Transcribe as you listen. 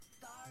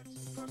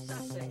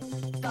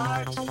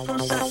Start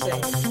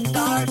processing.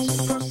 Start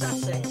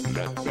processing.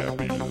 Let there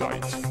be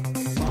light.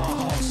 My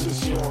house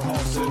is your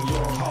house and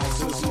your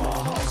house is my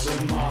house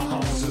and my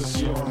house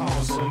is your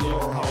house and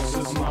your house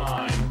is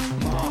mine.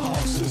 My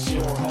house is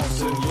your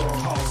house and your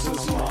house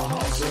is my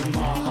house and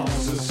my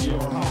house is your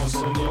house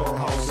and your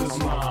house is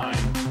mine.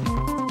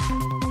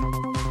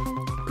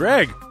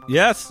 Greg.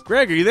 Yes,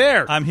 Greg, are you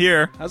there? I'm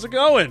here. How's it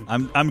going?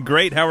 I'm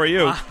great. How are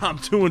you? I'm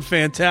doing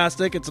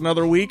fantastic. It's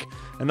another week,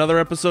 another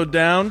episode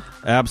down.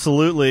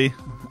 Absolutely.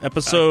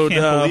 Episode. I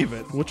can't believe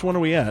it. Which one are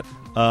we at?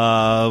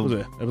 What was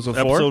it?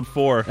 Episode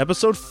 4?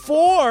 Episode 4. Episode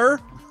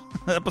 4?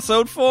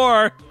 Episode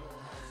 4.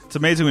 It's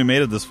amazing we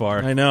made it this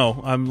far. I know.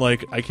 I'm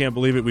like, I can't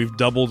believe it. We've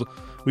doubled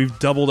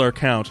our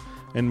count,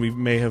 and we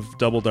may have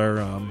doubled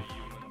our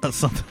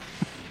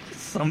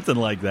Something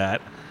like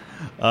that.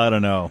 I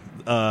don't know.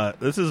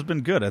 This has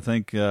been good. I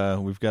think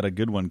we've got a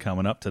good one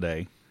coming up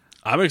today.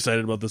 I'm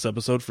excited about this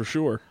episode for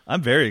sure.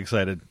 I'm very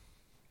excited.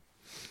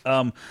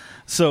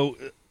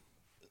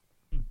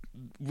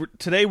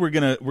 Today we're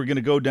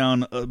gonna go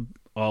down,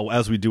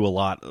 as we do a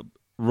lot,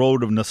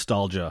 road of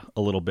nostalgia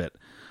a little bit.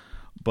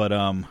 But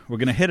we're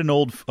gonna hit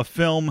a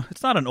film.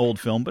 It's not an old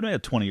film, but maybe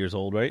 20 years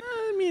old, right?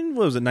 I mean,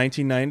 what was it,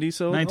 1990?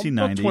 So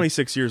 1990. About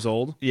 26 years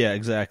old. Yeah,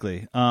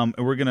 exactly. And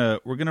we're gonna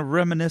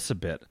reminisce a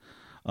bit.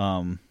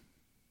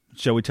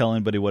 Shall we tell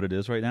anybody what it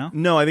is right now?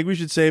 No, I think we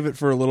should save it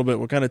for a little bit.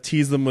 We'll kind of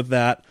tease them with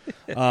that.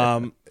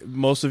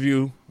 Most of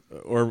you,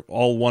 or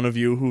all one of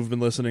you who've been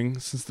listening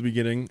since the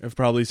beginning, have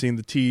probably seen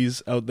the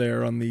tease out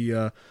there on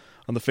the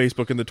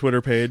Facebook and the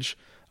Twitter page.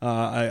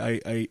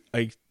 I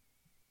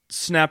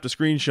snapped a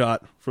screenshot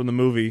from the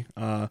movie.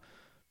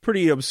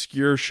 Pretty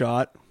obscure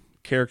shot,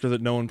 character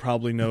that no one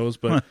probably knows,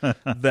 but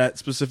that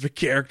specific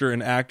character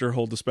and actor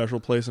hold a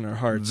special place in our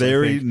hearts.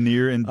 Very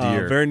near and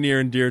dear. Very near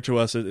and dear to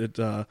us.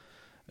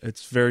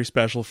 It's very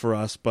special for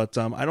us, but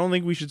I don't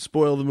think we should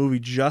spoil the movie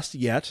just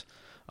yet.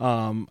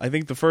 I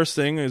think the first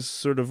thing is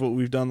sort of what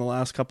we've done the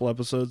last couple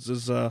episodes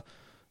is,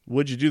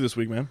 what'd you do this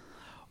week, man?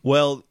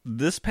 Well,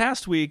 this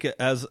past week,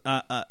 as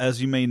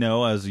you may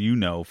know, as you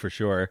know for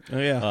sure,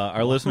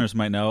 our listeners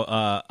might know,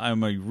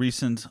 I'm a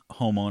recent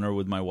homeowner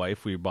with my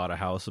wife. We bought a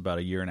house about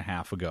a year and a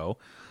half ago,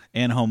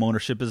 and home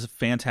ownership is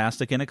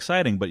fantastic and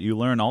exciting, but you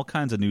learn all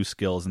kinds of new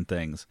skills and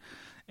things.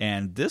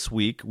 And this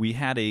week, we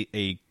had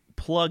a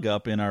plug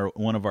up in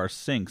one of our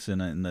sinks in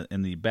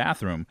the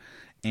bathroom,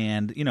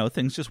 and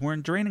things just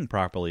weren't draining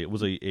properly. It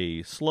was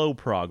a slow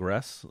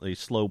progress, a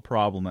slow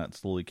problem that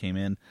slowly came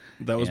in.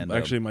 That was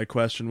actually my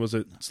question. Was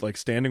it like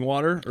standing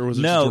water, or was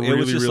it no? Just a really, it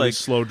was just really like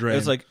slow drain? It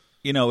was like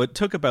it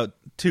took about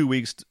 2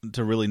 weeks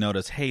to really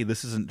notice. Hey,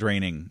 this isn't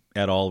draining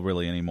at all,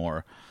 really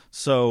anymore.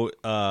 So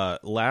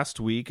last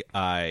week,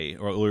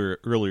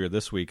 earlier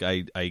this week,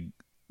 I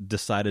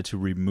decided to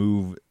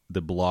remove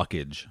the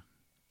blockage.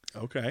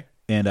 Okay.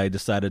 And I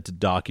decided to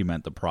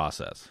document the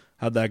process.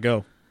 How'd that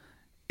go?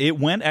 It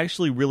went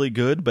actually really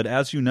good, but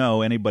as you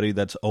know, anybody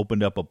that's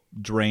opened up a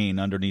drain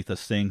underneath a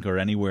sink or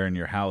anywhere in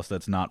your house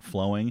that's not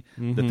flowing,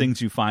 the things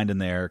you find in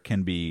there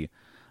can be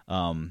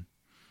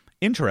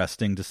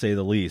interesting, to say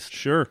the least.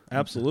 Sure,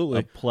 absolutely.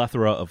 A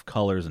plethora of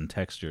colors and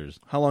textures.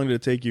 How long did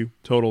it take you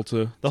total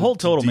to... The whole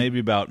total, maybe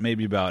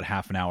about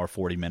half an hour,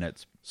 40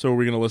 minutes. So are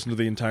we going to listen to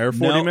the entire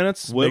 40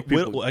 minutes?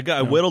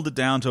 I whittled it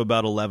down to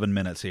about 11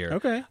 minutes here.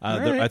 Okay.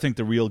 Right. I think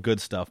the real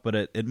good stuff, but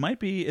it might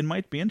be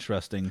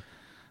interesting.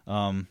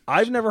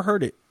 I've never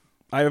heard it.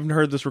 I haven't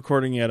heard this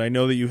recording yet. I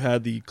know that you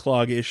had the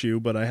Clog issue,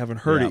 but I haven't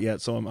heard it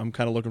yet, so I'm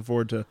kind of looking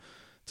forward to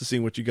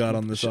seeing what you got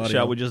on this audio.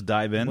 Shall we just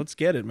dive in? Let's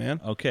get it,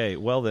 man. Okay.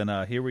 Well then,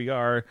 here we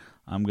are.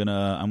 I'm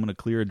gonna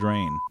clear a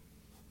drain.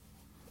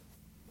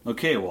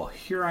 Okay. Well,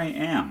 here I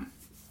am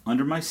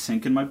under my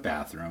sink in my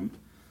bathroom,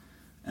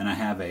 and I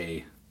have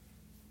a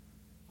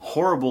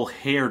horrible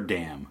hair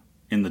dam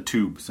in the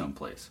tube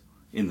someplace.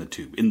 In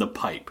the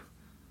pipe.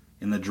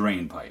 In the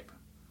drain pipe.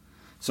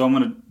 So I'm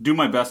going to do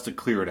my best to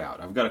clear it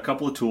out. I've got a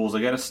couple of tools.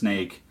 I got a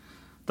snake.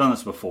 Done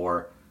this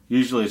before.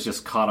 Usually it's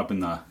just caught up in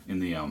the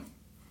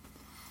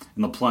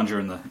plunger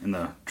in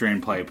the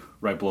drain pipe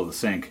right below the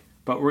sink.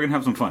 But we're going to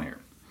have some fun here.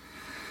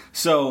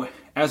 So,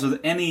 as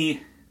with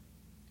any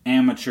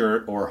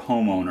amateur or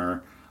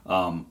homeowner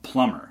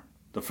plumber,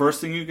 the first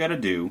thing you got to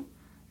do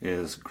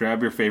is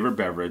grab your favorite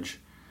beverage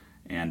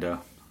and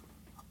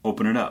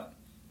open it up.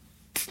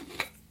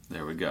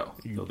 There we go.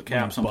 Fill the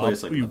cap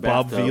someplace like in the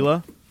bathtub. Bob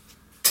Vila?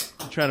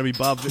 I'm trying to be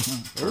Bob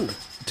Vila.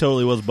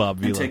 Totally was Bob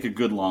Vila. And take a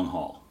good long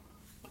haul.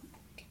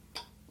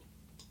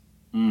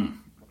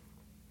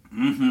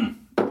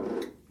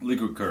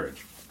 Liquid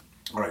courage.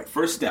 All right,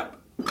 first step.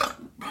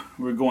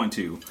 We're going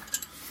to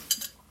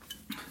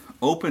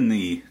open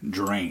the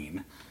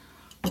drain,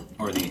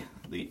 or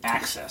the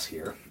access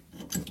here,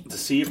 to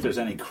see if there's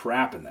any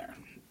crap in there.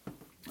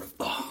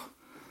 Oh.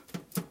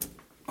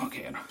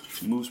 Okay, it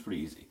moves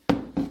pretty easy.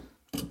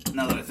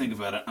 Now that I think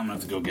about it, I'm going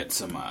to have to go get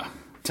some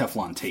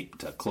Teflon tape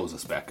to close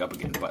this back up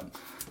again, but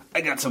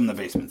I got some in the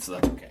basement, so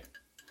that's okay.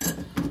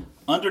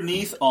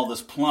 Underneath all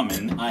this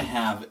plumbing, I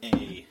have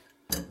a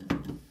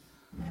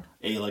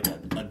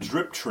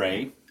drip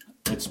tray.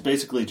 It's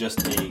basically just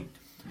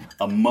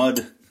a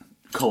mud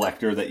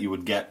collector that you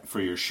would get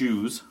for your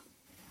shoes.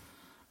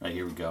 Right,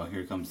 here we go.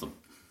 Here comes the...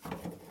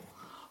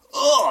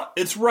 Oh,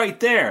 it's right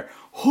there.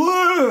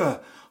 Oh,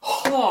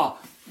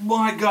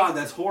 my God,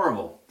 that's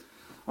horrible.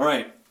 All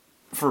right,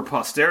 for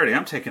posterity,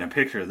 I'm taking a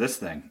picture of this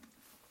thing.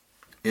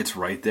 It's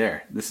right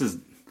there. This is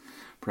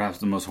perhaps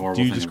the most horrible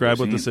thing Do you describe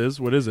what this is?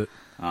 What is it?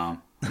 No,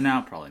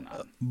 probably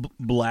not.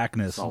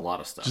 Blackness. It's a lot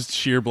of stuff. Just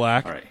sheer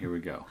black. All right, here we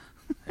go.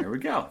 There we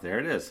go. There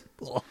it is.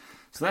 So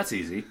that's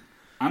easy.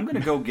 I'm going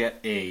to go get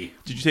a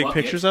Did you take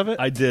bucket. pictures of it?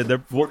 I did.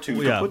 They're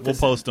Yeah, we'll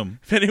post them.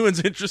 If anyone's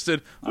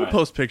interested, we'll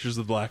post pictures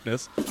of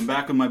blackness. I'm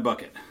back with my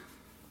bucket.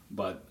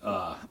 But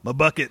my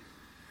bucket.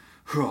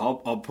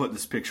 I'll put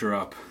this picture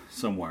up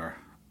somewhere.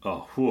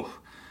 Oh, whew.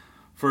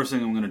 First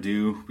thing I'm going to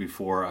do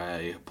before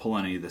I pull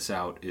any of this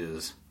out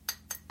is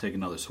take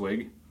another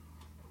swig.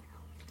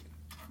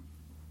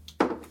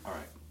 All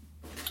right.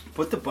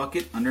 Put the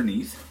bucket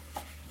underneath.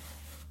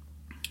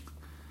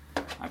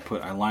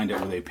 I lined it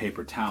with a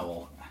paper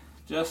towel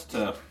just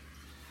to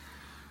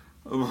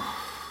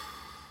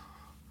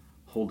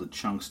hold the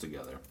chunks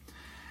together.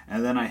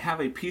 And then I have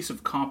a piece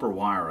of copper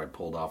wire I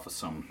pulled off of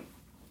some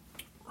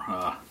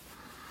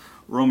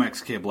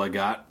Romex cable I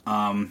got.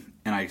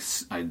 And I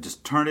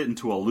just turned it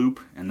into a loop,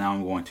 and now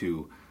I'm going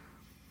to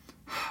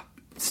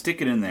stick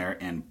it in there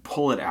and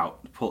pull it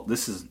out.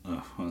 This is,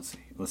 let's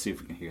see if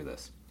we can hear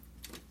this.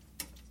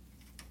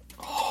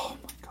 Oh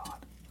my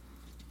God.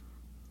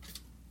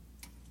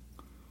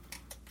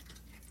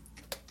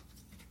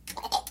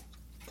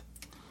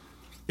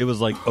 It was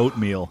like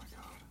oatmeal.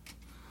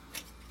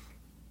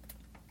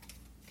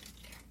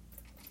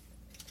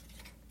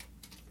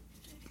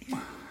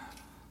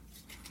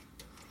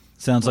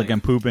 Sounds like I'm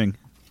pooping.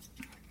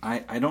 I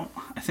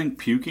think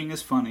puking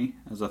is funny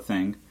as a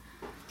thing,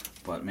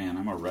 but man,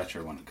 I'm a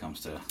retcher when it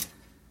comes to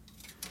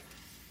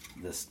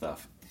this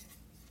stuff.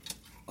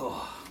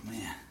 Oh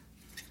man.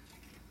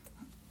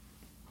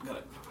 Got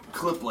a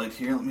clip light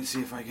here. Let me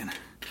see if I can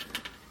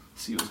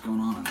see what's going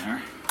on in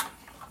there.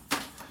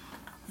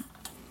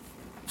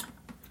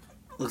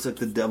 Looks like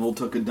the devil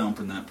took a dump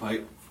in that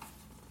pipe.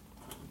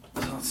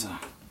 So let's see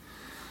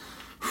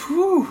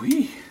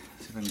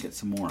if I can get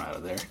some more out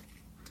of there.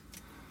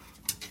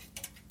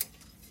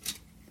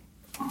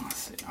 Let's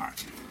see. All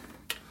right.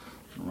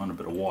 Run a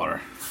bit of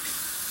water.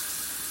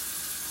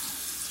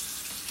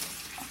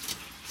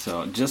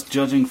 So just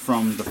judging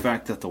from the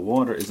fact that the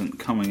water isn't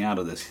coming out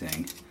of this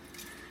thing,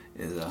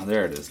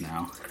 there it is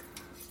now.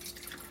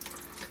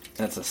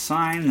 That's a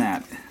sign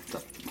that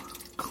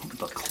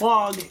the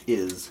clog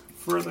is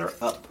further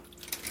up,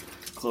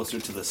 closer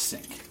to the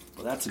sink.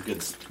 Well, that's a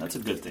good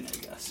thing, I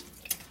guess.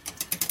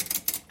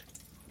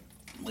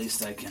 At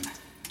least I can.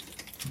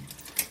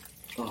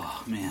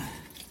 Oh man.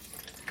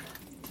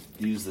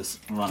 Use this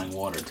running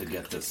water to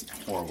get this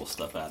horrible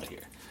stuff out of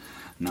here.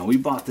 Now, we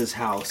bought this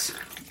house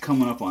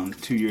coming up on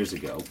 2 years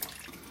ago,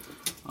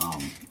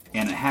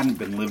 and it hadn't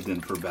been lived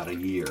in for about a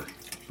year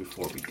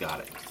before we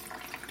got it.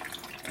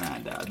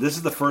 And this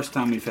is the first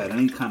time we've had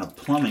any kind of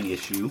plumbing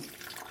issue.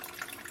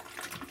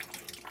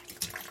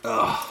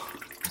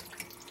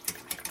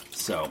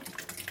 So,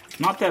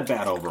 not that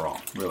bad overall,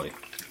 really.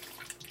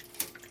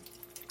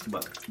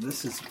 But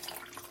this is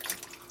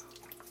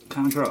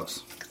kind of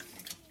gross.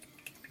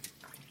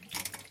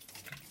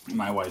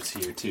 My wife's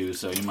here too,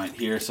 so you might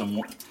hear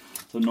some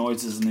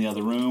noises in the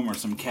other room or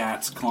some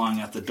cats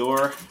clawing at the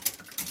door.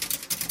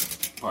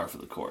 Par for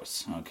the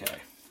course. Okay.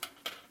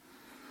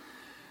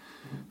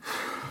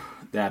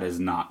 That is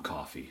not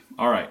coffee.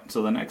 Alright,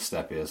 so the next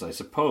step is, I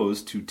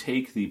suppose, to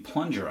take the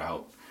plunger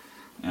out,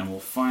 and we'll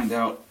find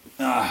out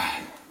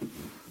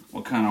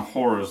what kind of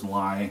horrors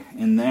lie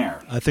in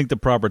there. I think the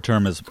proper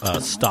term is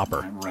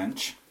stopper. My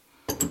wrench.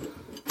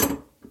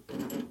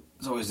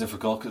 It's always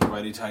difficult because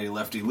righty-tighty,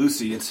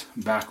 lefty-loosey, it's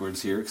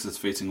backwards here because it's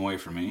facing away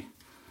from me.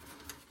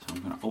 So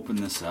I'm going to open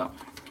this up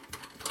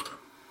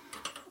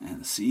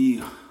and see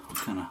what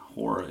kind of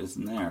horror is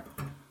in there.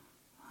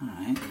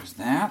 Alright, there's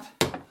that.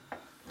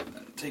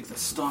 Then take the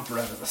stopper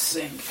out of the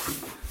sink.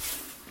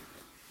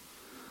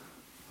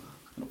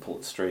 I'm going to pull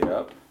it straight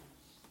up.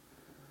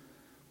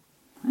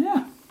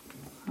 Yeah,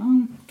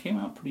 came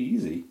out pretty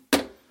easy.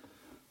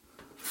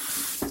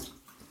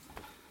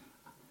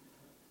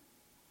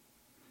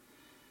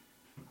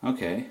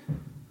 Okay.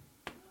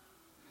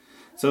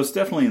 So it's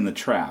definitely in the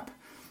trap.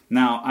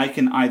 Now, I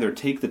can either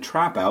take the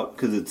trap out,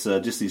 because it's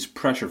just these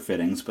pressure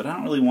fittings, but I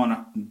don't really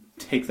want to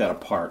take that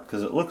apart,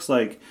 because it looks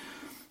like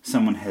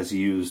someone has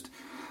used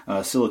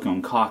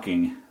silicone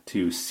caulking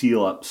to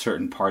seal up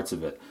certain parts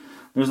of it.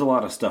 There's a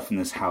lot of stuff in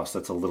this house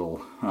that's a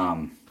little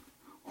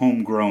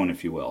homegrown,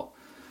 if you will.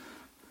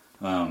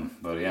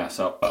 But yeah,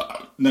 so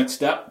next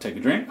step, take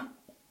a drink.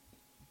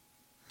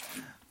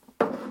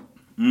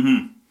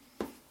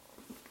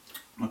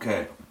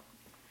 Okay,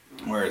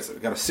 where is it?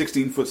 Got a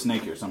 16-foot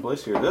snake here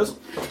someplace. Here it is.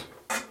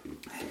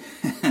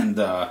 And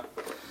I'm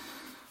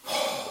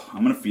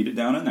going to feed it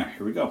down in there.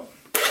 Here we go.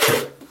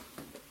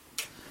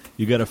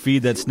 You got to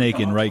feed that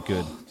snake in right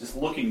good. Just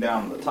looking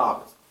down at the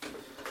top.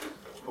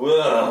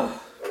 Ugh.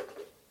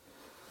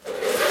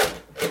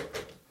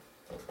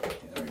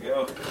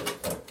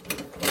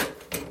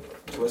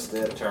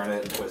 twist it, turn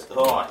it, and twist it.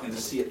 Oh, I can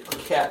just see it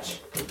catch.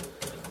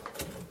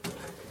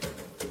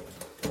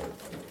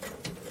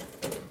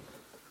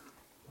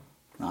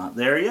 Not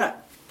there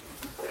yet.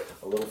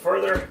 A little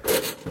further.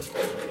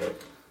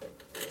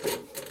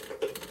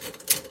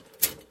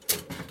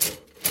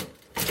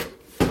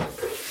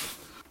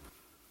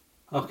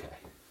 Okay.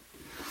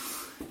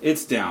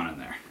 It's down in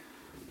there.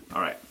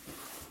 All right.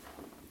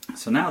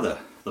 So now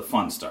the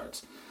fun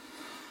starts.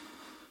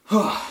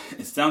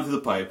 It's down through the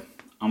pipe.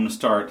 I'm going to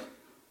start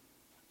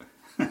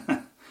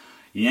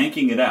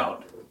yanking it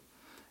out,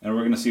 and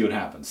we're going to see what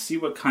happens. See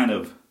what kind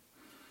of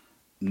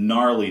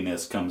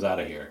gnarliness comes out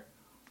of here.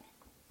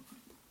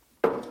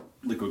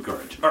 Liquid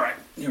courage. All right,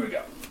 here we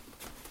go.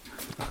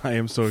 I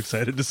am so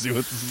excited to see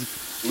what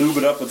this is. Lube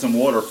it up with some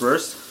water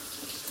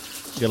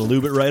first. You gotta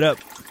lube it right up.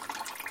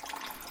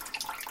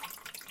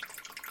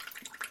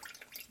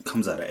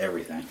 Comes out of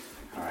everything.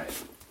 All right.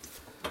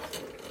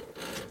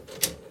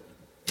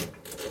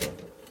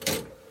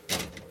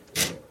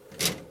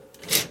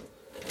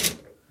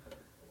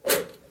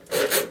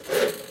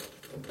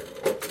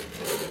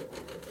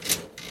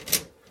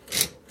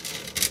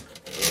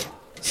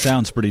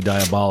 Sounds pretty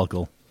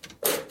diabolical.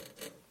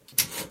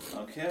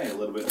 Okay, a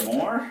little bit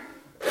more.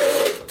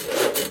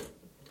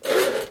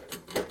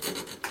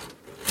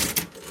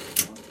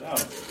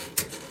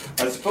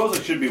 I suppose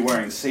I should be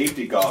wearing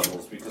safety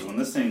goggles because when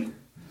this thing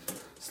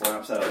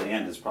slaps out of the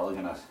end, it's probably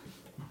going to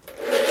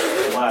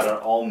splatter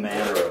all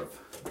manner of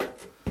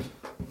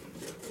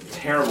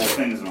terrible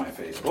things in my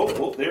face.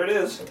 Whoa, there it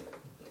is.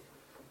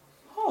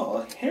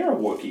 Oh, a hair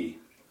Wookie.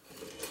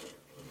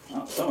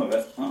 Oh, some of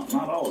it. Oh,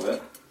 not all of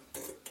it.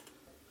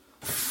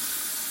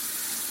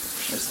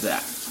 Just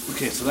that.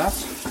 Okay, so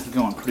that's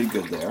going pretty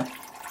good there.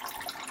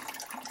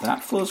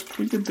 That flows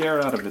pretty good there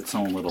out of its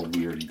own little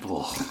weird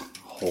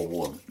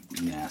hole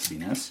of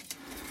nastiness.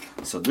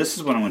 So this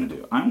is what I'm going to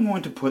do. I'm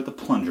going to put the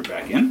plunger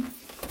back in.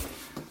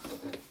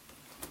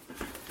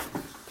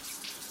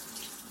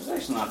 It's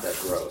actually not that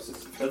gross.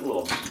 It's a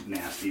little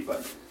nasty,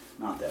 but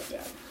not that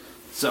bad.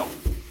 So,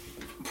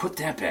 put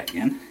that back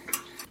in.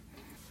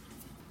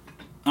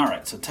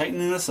 Alright, so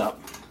tightening this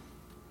up.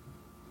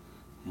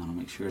 You want to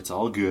make sure it's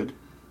all good.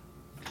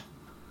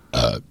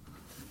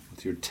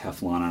 With your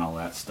Teflon and all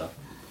that stuff.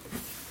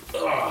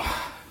 Ugh.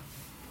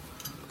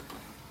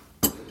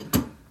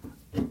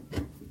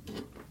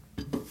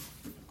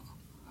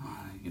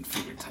 You can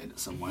finger tighten it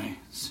some way.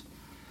 Just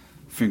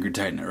finger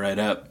tighten it right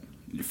up.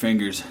 Your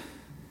fingers.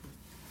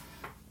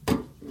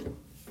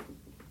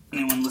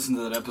 Anyone listen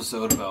to that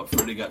episode about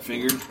Freddy got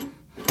fingered?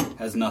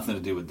 Has nothing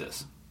to do with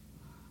this.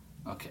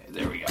 Okay,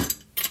 there we go.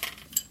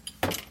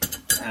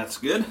 That's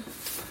good.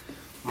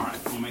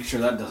 Alright, we'll make sure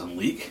that doesn't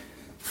leak.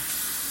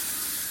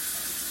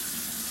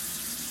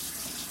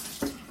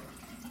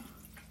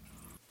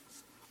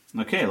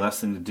 Okay, last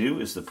thing to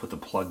do is to put the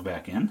plug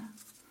back in.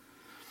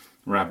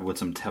 Wrap it with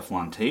some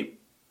Teflon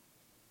tape.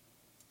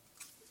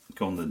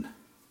 Go in the...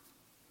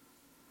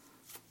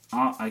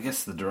 I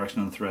guess the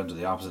direction of the threads or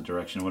the opposite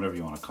direction, whatever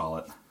you want to call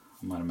it.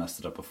 I might have messed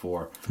it up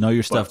before. Know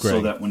your stuff, Greg.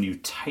 So that when you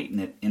tighten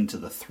it into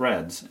the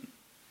threads,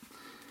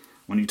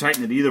 when you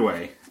tighten it either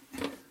way,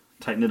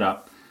 tighten it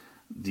up,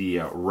 the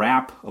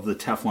wrap of the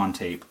Teflon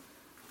tape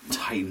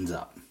tightens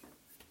up.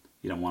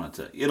 You don't want it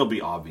to... It'll be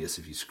obvious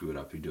if you screw it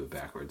up. You do it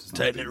backwards.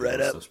 Tighten it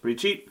right up. So it's pretty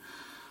cheap.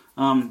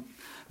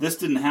 This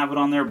didn't have it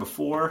on there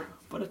before,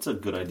 but it's a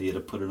good idea to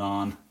put it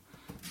on.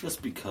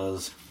 Just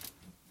because...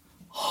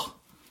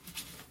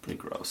 pretty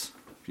gross.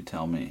 If you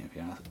tell me. If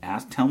you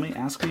ask me,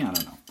 I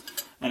don't know.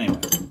 Anyway.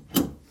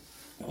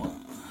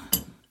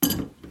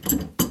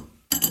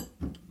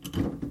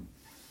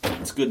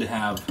 It's good to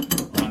have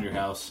around your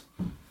house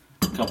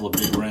a couple of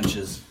big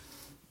wrenches.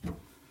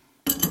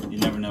 You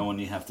never know when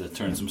you have to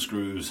turn some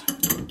screws.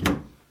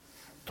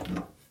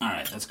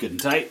 Alright, that's good and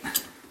tight.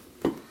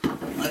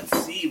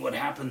 Let's see what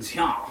happens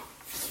here.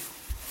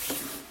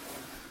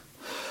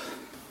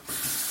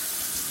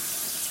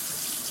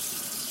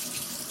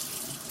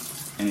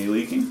 Any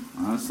leaking?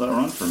 Let's let it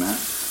run for a minute.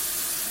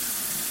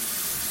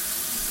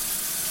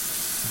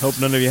 Hope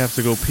none of you have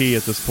to go pee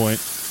at this point.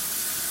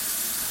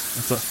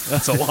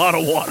 That's a lot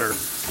of water.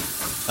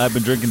 I've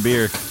been drinking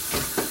beer.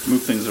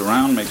 Move things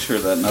around, make sure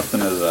that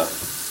nothing is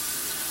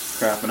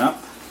crapping up.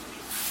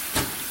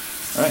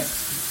 Alright,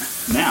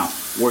 now,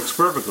 works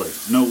perfectly.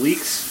 No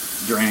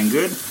leaks, drying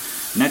good.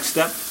 Next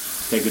step,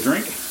 take a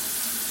drink.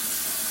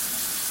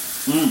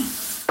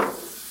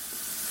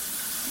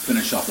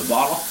 Finish off the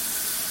bottle.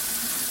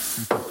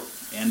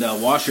 And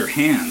wash your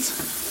hands.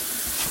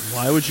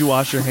 Why would you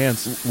wash your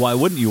hands? Why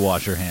wouldn't you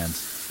wash your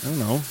hands? I don't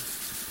know.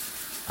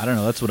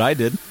 That's what I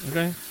did.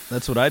 Okay.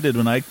 That's what I did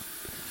when I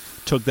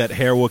took that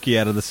hair Wookie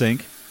out of the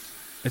sink.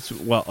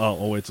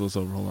 I'll wait till it's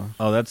over. Hold on.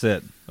 Oh, that's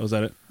it. Oh, is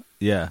that it?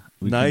 Yeah.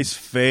 Nice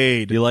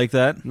fade. You like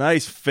that?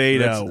 Nice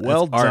fade out.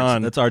 Well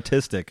done. That's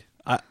artistic.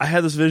 I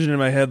had this vision in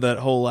my head that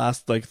whole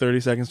last 30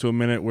 seconds to a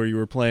minute where you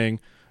were playing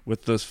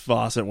with this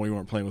faucet. Well, you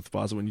weren't playing with the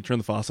faucet. When you turn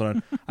the faucet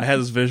on, I had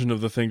this vision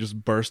of the thing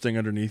just bursting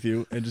underneath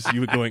you and just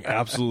you going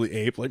absolutely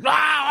ape. Like,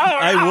 I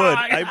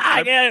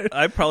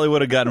probably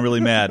would have gotten really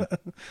mad.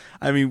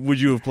 I mean, would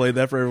you have played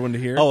that for everyone to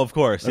hear? Oh, of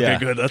course. Okay, yeah.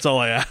 good. That's all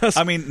I asked.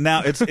 I mean,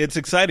 now it's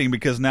exciting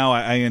because now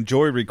I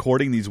enjoy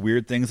recording these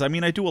weird things. I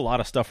mean, I do a lot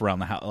of stuff around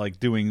the house, like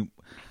doing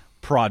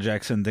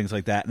projects and things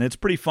like that, and it's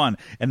pretty fun.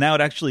 And now it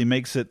actually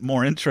makes it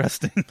more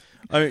interesting.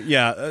 I mean,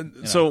 yeah.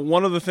 So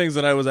one of the things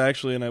that I was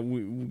actually,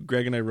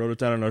 Greg and I wrote it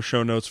down in our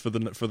show notes for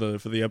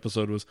the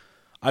episode, was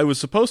I was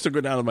supposed to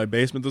go down to my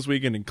basement this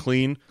weekend and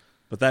clean,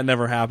 but that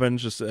never happened.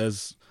 Just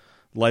as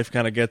life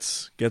kind of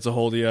gets a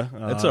hold of you,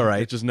 that's all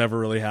right. It just never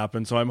really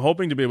happened. So I'm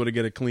hoping to be able to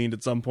get it cleaned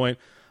at some point.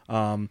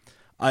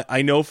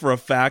 I know for a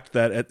fact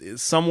that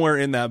somewhere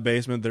in that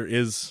basement there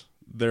is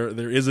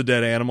a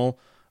dead animal.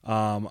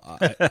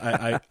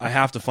 I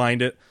have to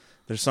find it.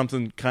 There's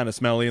something kind of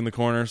smelly in the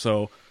corner,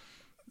 so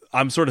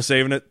I'm sort of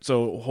saving it.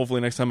 So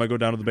hopefully next time I go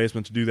down to the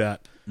basement to do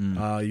that,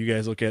 you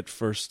guys will get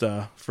first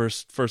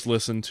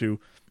listen to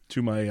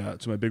my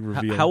big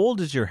reveal. How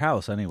old is your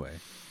house anyway?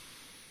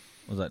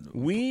 Was that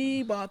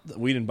we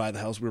didn't buy the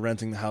house. We were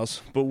renting the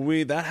house, but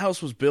that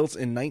house was built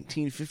in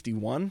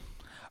 1951.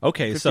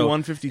 Okay,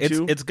 51, so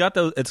 52. it's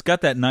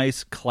got that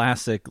nice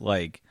classic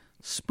like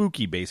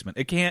spooky basement.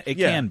 It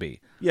can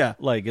be. Yeah.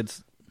 Like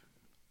it's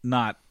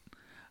not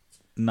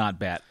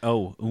bad.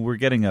 Oh, we're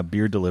getting a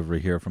beer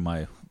delivery here from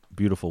my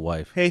beautiful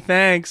wife. Hey,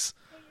 thanks.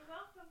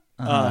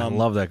 I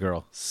love that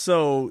girl.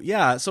 So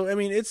yeah, I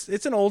mean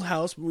it's an old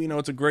house.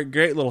 It's a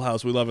great little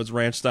house. We love it. It's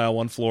ranch style,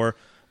 one floor,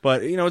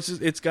 but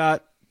it's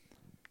got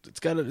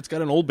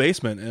an old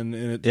basement and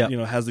it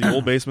has the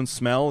old basement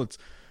smell. It's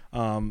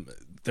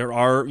there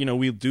are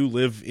we do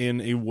live in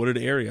a wooded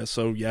area,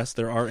 so yes,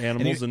 there are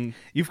animals and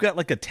you've got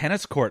like a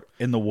tennis court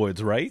in the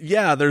woods, right?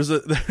 Yeah, there's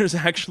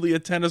actually a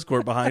tennis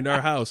court behind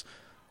our house.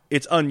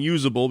 It's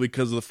unusable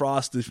because of the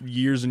frost.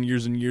 Years and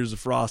years and years of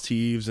frost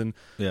heaves, and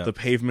the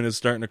pavement is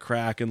starting to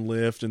crack and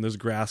lift, and there's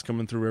grass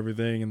coming through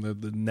everything, and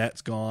the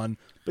net's gone.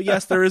 But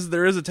yes, there is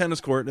a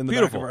tennis court in the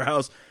back of our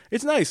house.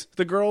 It's nice.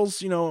 The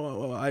girls,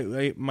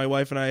 my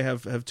wife and I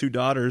have two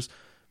daughters.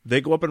 They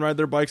go up and ride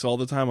their bikes all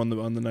the time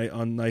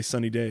on nice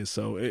sunny days.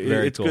 So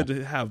it's cool. Good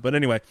to have. But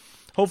anyway,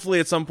 hopefully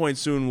at some point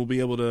soon we'll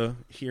be able to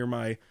hear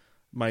my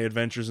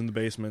adventures in the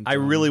basement. I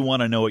really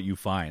want to know what you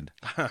find.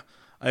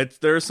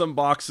 There are some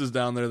boxes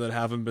down there that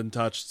haven't been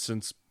touched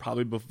since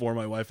probably before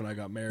my wife and I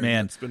got married.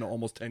 Man, it's been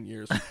almost 10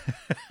 years.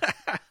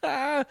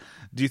 Do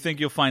you think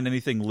you'll find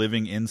anything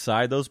living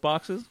inside those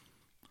boxes?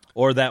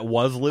 Or that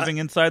was living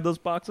inside those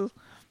boxes?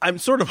 I'm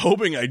sort of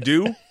hoping I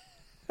do.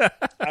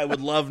 I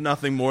would love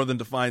nothing more than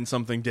to find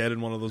something dead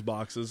in one of those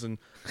boxes, and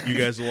you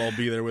guys will all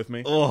be there with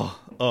me.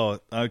 Oh,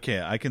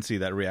 okay. I can see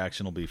that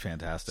reaction will be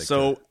fantastic.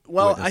 So,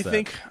 I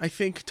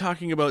think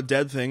talking about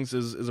dead things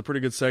is a pretty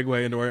good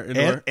segue into our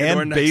next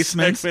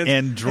basements segment.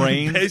 And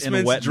drains,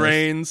 basements, and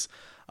drains,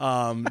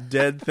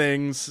 dead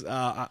things.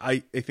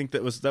 I think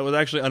that was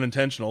actually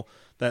unintentional.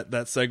 That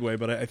segue,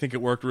 but I think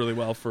it worked really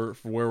well for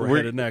where we're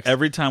headed next.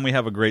 Every time we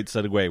have a great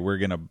segue, we're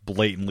going to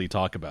blatantly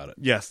talk about it.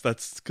 Yes,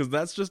 that's because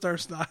that's just our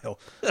style.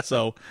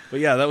 So, but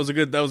yeah, that was a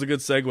good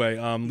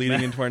segue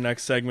leading into our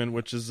next segment,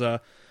 which is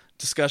a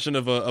discussion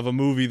of a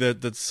movie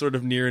that's sort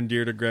of near and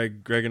dear to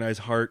Greg and I's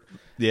heart.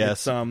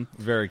 Yes,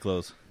 very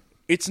close.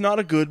 It's not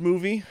a good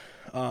movie,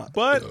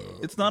 but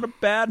it's not a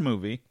bad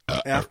movie.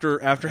 After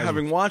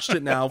having watched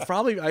it now,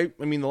 probably I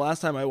mean the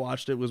last time I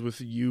watched it was with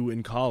you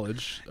in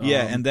college.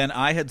 Yeah, and then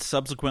I had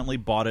subsequently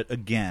bought it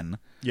again.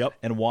 Yep.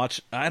 And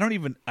watched. I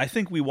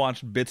think we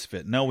watched bits of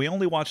it. No, we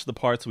only watched the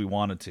parts we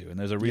wanted to, and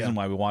there's a reason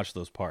why we watched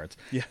those parts.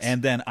 Yes.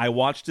 And then I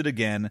watched it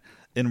again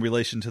in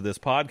relation to this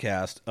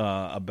podcast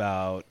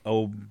about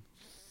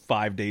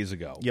 5 days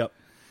ago. Yep.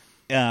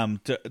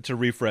 To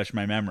refresh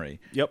my memory.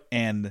 Yep.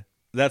 And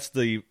that's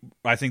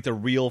I think the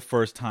real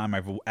first time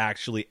I've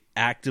actually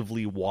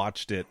actively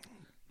watched it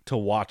to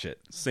watch it.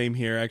 Same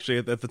here. Actually,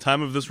 at the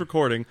time of this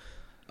recording,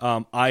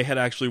 I had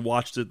actually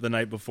watched it the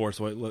night before.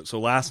 So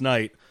last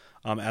night,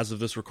 as of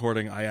this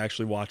recording, I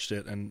actually watched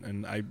it,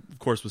 and I of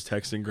course was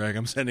texting Greg.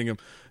 I'm sending him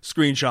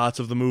screenshots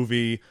of the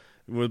movie,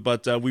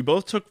 but we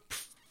both took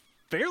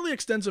fairly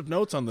extensive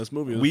notes on this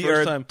movie. We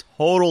are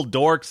total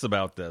dorks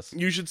about this.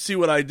 You should see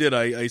what I did.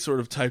 I sort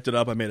of typed it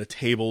up. I made a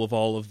table of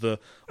all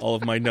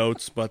of my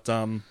notes. But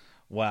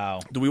wow,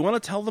 do we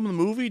want to tell them the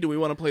movie? Do we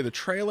want to play the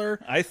trailer?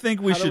 I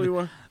think we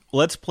should.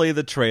 Let's play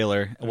the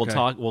trailer.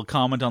 Okay. We'll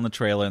comment on the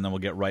trailer, and then we'll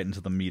get right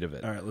into the meat of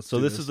it. All right. So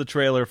this is the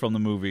trailer from the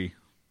movie.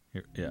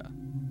 Here, yeah.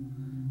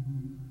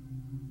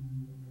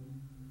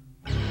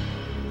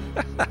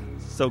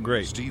 So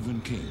great.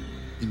 Stephen King.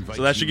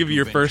 So that should give you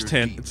your first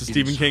hint. It's a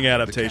Stephen King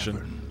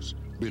adaptation.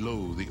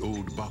 Below the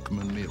old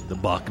Bachman Mill. The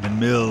Bachman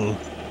Mill.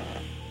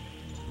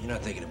 You're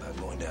not thinking about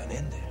going down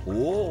in there.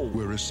 Whoa.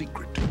 Where a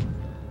secret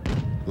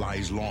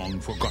lies long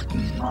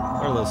forgotten.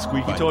 Are those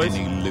squeaky by toys?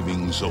 any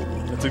living soul.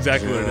 That's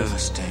exactly what it is.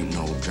 This ain't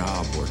no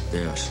job worth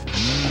this.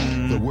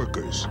 The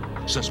workers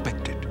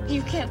suspected.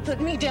 You can't put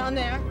me down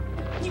there.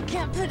 You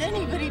can't put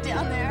anybody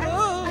down there.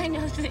 I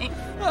know things.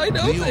 The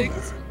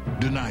owner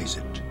denies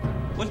it.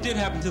 What did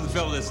happen to the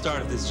fellow that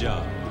started this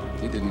job?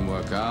 It didn't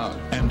work out.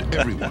 And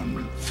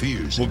everyone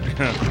fears it.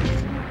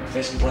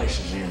 This place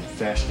is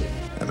infested.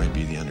 That might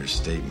be the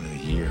understatement of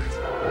the year.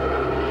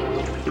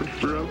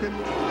 Broken?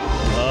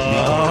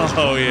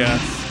 Oh, yeah.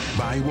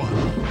 By one,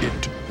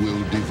 it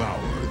will devour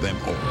them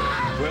all.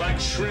 We're like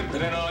shrimp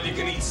in an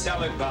all-you-can-eat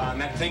salad bar,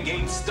 and that thing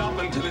ain't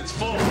stopping till it's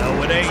full.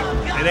 No, it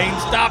ain't. It ain't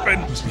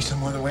stopping. Must be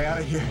some other way out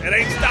of here. It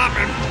ain't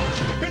stopping.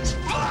 It's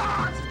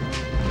blood!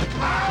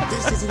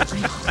 This isn't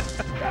real.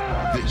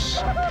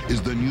 This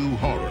is the new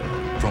horror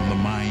from the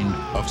mind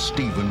of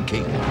Stephen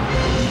King.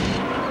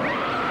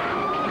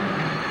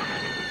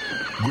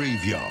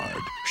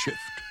 Graveyard Shift.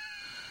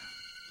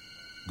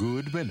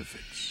 Good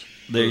benefits.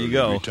 There you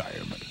go.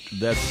 Retirement.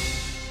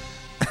 That's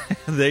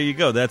there you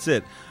go. That's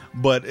it.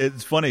 But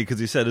it's funny because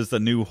he said it's the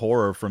new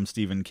horror from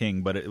Stephen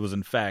King, but it was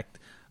in fact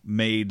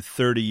made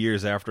 30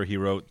 years after he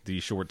wrote the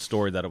short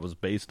story that it was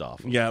based off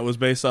of. Yeah, it was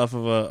based off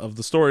of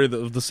the story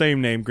of the same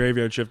name,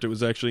 Graveyard Shift. It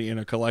was actually in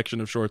a collection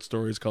of short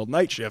stories called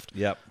Night Shift.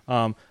 Yep.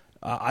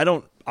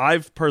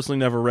 I've personally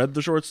never read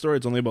the short story.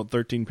 It's only about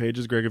 13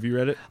 pages. Greg, have you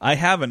read it? I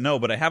haven't, no,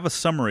 but I have a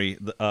summary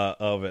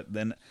of it.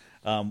 Then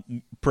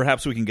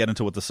perhaps we can get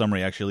into what the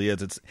summary actually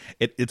is.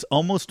 It's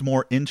almost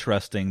more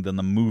interesting than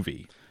the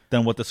movie,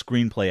 than what the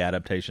screenplay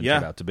adaptation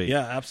turned out to be.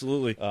 Yeah,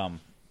 absolutely.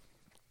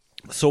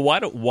 So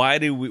why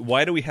do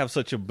we have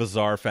such a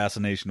bizarre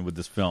fascination with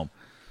this film?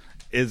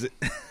 Is it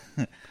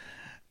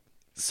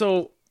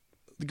So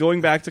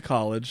going back to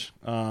college,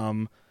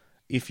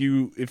 if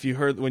you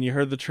heard when you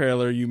heard the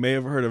trailer, you may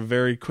have heard a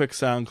very quick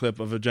sound clip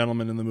of a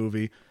gentleman in the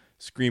movie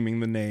screaming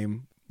the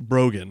name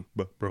Brogan.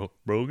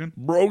 Brogan?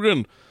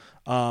 Brogan.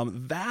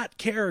 That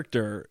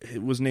character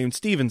was named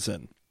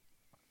Stevenson,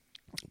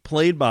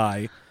 played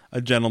by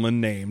a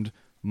gentleman named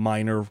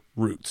Minor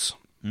Roots.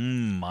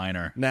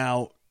 Minor.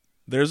 Now,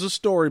 there's a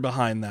story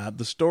behind that.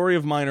 The story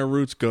of Minor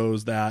Roots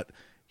goes that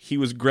he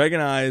was Greg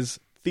and I's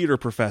theater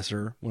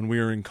professor when we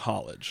were in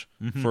college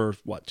for,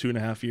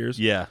 2.5 years?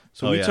 Yeah.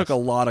 So we took a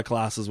lot of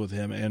classes with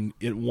him, and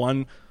in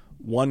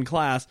one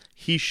class,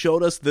 he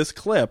showed us this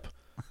clip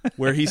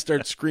where he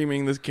starts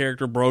screaming this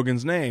character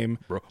Brogan's name.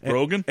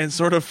 Brogan? And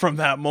sort of from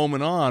that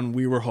moment on,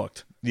 we were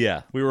hooked.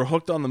 Yeah. We were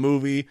hooked on the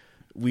movie.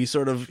 We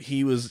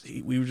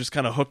were just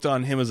kind of hooked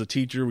on him as a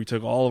teacher. We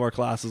took all of our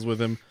classes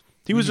with him.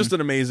 He was just an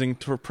amazing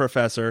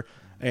professor,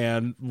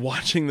 and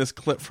watching this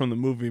clip from the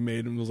movie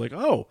made him was like,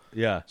 oh,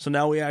 yeah. So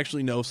now we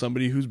actually know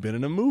somebody who's been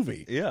in a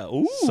movie. Yeah.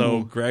 Ooh.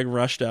 So Greg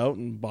rushed out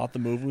and bought the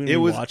movie,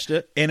 and we watched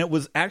it. And it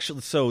was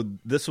actually, so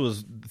this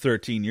was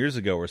 13 years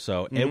ago or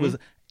so. It was,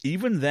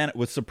 even then, it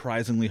was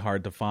surprisingly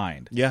hard to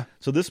find. Yeah.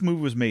 So this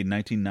movie was made in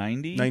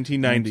 1990?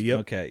 1990, yep.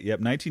 Okay,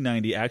 yep,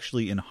 1990,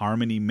 actually in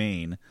Harmony,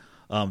 Maine.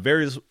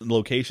 Various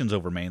locations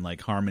over Maine,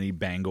 like Harmony,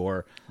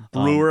 Bangor,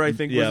 Brewer, I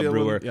think. Yeah, was the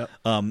Brewer. Other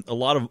one. Yep. A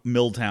lot of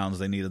mill towns.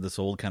 They needed this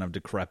old kind of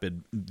decrepit,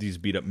 these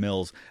beat up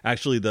mills.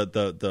 Actually,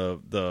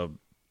 the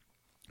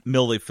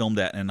mill they filmed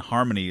at in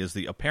Harmony is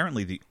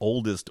apparently the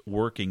oldest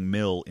working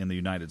mill in the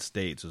United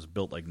States. It was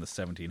built like in the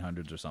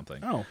 1700s or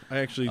something. Oh, I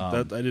actually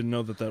I didn't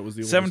know that was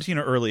the oldest. 17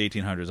 or early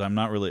 1800s.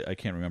 I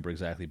can't remember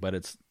exactly, but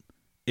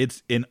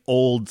it's an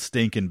old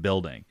stinking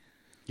building.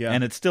 Yeah,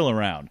 and it's still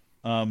around.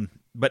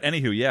 But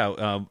anywho,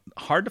 yeah,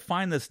 hard to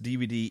find this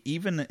DVD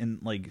even in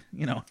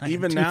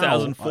even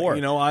 2004.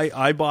 Now,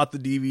 I bought the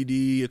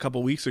DVD a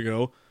couple weeks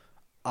ago.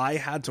 I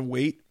had to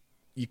wait.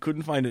 You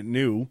couldn't find it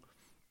new.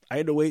 I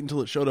had to wait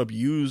until it showed up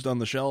used on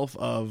the shelf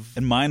of.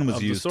 And mine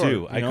was used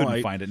too. I couldn't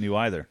I find it new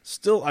either.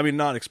 Still, I mean,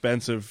 not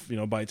expensive,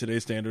 by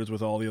today's standards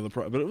with all the other,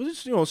 but it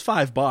was it's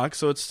 $5,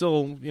 so it's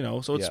still,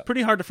 so it's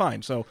pretty hard to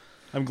find. So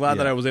I'm glad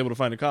that I was able to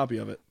find a copy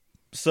of it.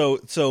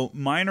 So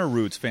Minor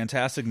Roots,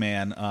 fantastic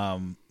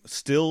man.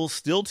 Still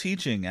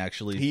teaching,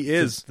 actually. He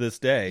is this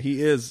day.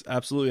 He is,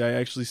 absolutely. I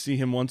actually see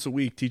him once a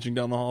week teaching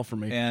down the hall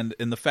from me. And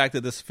the fact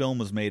that this film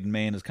was made in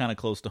Maine is kind of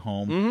close to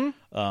home.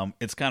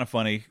 It's kind of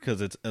funny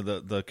because it's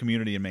the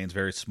community in Maine is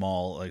very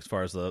small, like, as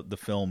far as the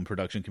film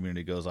production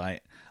community goes. I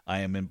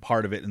am in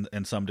part of it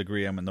in some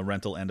degree. I'm in the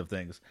rental end of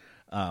things.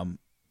 And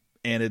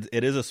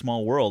it is a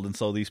small world, and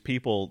so these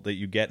people that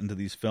you get into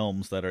these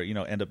films that are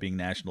end up being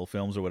national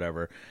films or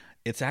whatever,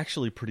 it's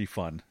actually pretty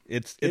fun.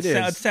 It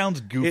sounds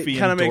goofy. It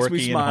kind of and makes dorky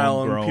me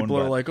smile, and people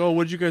are like, "Oh,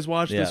 what did you guys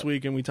watch this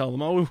week?" And we tell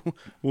them, "Oh,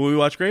 we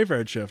watched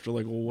Graveyard Shift." We're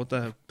like, "Well, what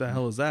the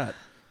hell is that?"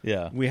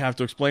 Yeah, we have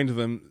to explain to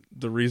them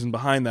the reason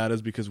behind that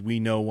is because we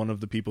know one of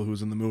the people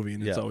who's in the movie,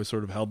 and it's always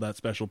sort of held that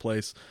special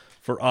place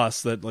for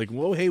us that, like,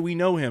 whoa, hey, we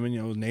know him, and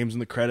his name's in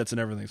the credits and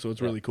everything, so it's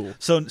really cool.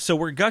 So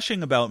we're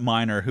gushing about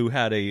Minor, who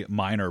had a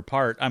minor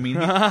part. I mean,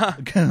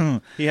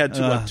 he had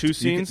two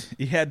scenes.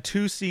 He had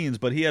 2 scenes,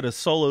 but he had a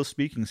solo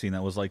speaking scene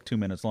that was like 2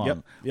 minutes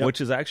long,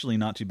 which is actually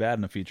not too bad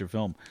in a feature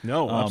film.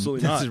 No,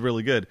 absolutely not. This is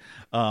really good.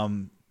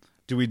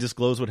 Do we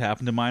disclose what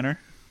happened to Minor?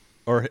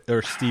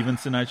 or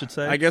Stevenson, I should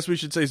say. I guess we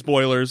should say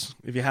spoilers.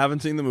 If you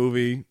haven't seen the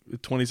movie,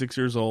 26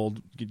 years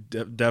old, you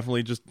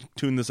definitely just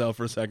tune this out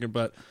for a second.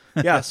 But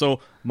yeah, so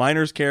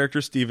Miner's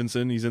character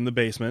Stevenson, he's in the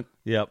basement.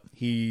 Yep.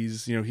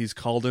 He's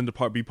called in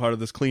to be part of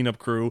this cleanup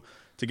crew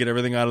to get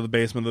everything out of the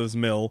basement of this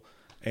mill,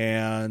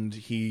 and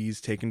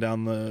he's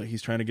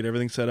he's trying to get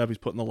everything set up. He's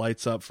putting the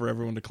lights up for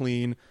everyone to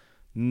clean.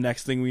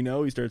 Next thing we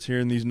know, he starts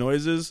hearing these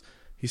noises.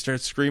 He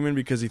starts screaming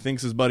because he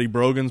thinks his buddy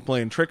Brogan's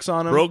playing tricks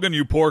on him. Brogan,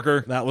 you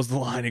porker. That was the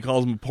line. He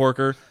calls him a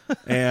porker.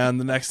 And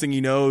the next thing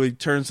you know, he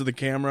turns to the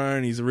camera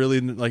and he's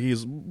really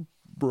he's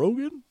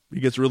Brogan? He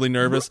gets really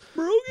nervous.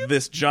 Brogan?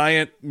 This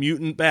giant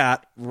mutant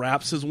bat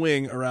wraps his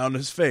wing around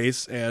his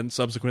face and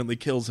subsequently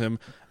kills him.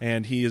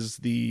 And he is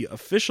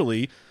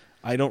officially,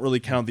 I don't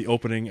really count the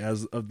opening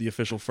as of the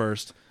official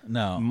first.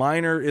 No.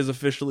 Miner is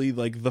officially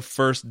like the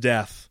first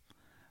death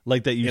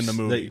like that in the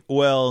movie.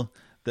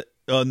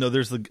 No,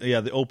 there's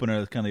the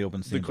opener, kind of the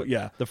open scene.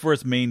 The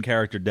first main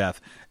character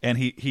death, and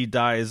he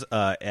dies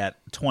at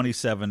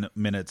 27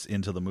 minutes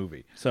into the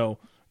movie. So,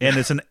 and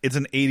it's an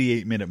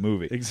 88-minute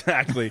movie.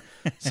 Exactly.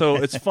 So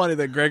it's funny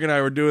that Greg and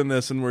I were doing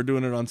this, and we're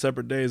doing it on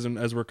separate days, and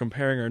as we're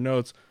comparing our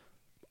notes,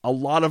 a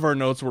lot of our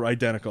notes were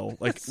identical.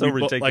 Like so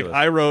ridiculous. Like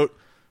I wrote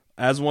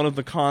as one of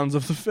the cons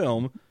of the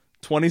film.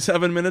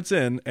 27 minutes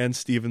in, and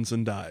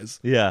Stevenson dies.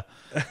 Yeah,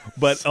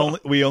 but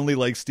we only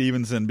like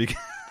Stevenson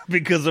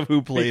because of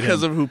who played him.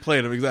 Because of who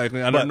played him,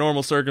 exactly. Under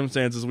normal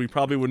circumstances, we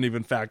probably wouldn't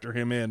even factor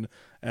him in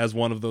as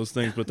one of those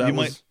things. But I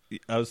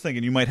was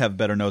thinking you might have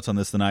better notes on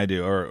this than I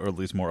do, or at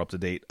least more up to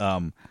date.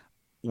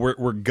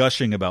 We're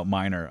gushing about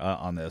Miner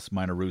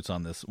Miner Roots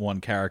on this one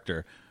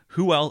character.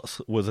 Who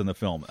else was in the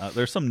film?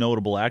 There's some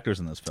notable actors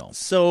in this film.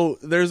 So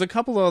there's a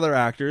couple of other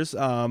actors.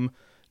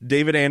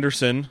 David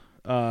Anderson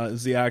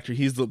is the actor.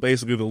 He's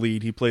basically the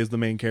lead. He plays the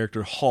main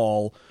character,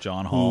 Hall.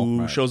 John Hall.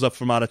 Who shows up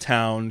from out of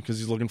town because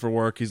he's looking for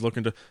work. He's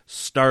looking to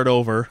start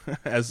over,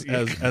 as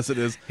it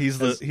is. He's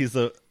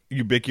the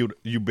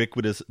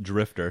ubiquitous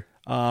drifter.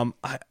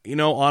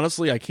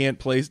 Honestly, I can't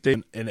place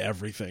Dave in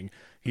everything.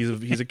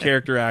 He's a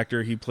character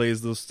actor. He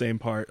plays a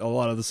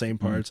lot of the same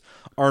parts.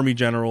 Army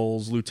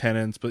generals,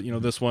 lieutenants, but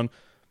this one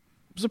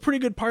was a pretty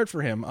good part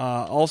for him.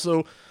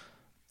 Also,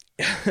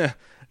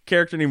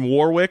 character named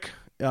Warwick.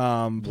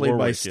 Played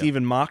by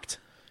Stephen Macht.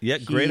 Yeah,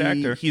 great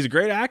actor. He's a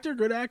great actor,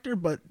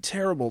 but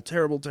terrible.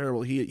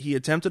 He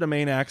attempted a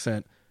Maine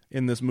accent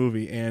in this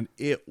movie, and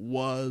it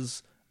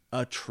was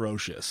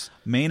atrocious.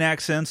 Maine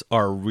accents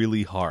are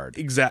really hard.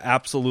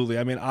 Absolutely.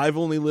 I mean, I've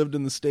only lived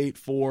in the state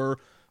for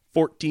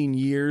 14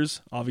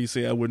 years.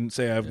 Obviously, I wouldn't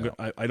say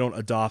I don't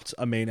adopt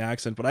a Maine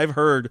accent, but I've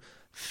heard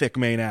thick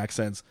Maine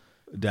accents.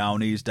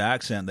 Down east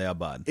accent there,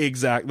 bud.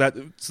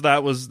 Exactly.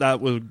 That was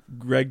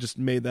Greg just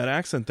made that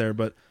accent there,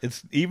 but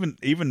it's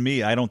even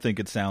me. I don't think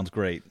it sounds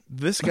great.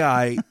 This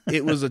guy,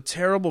 it was a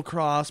terrible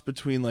cross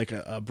between like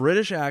a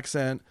British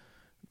accent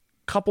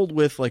coupled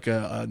with like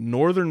a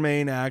Northern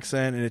Maine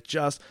accent, and it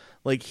just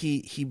like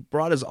he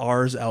brought his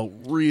R's out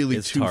really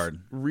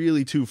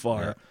too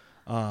far. Yeah.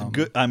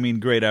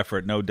 Great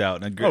effort, no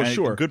doubt.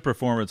 Sure. Good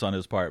performance on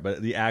his part,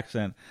 but the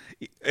accent,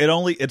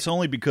 it's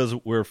only because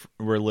we're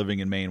living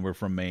in Maine. We're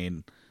from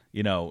Maine,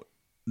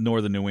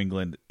 northern New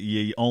England.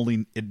 You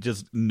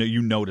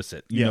notice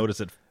it. You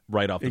notice it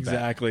right off the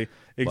bat.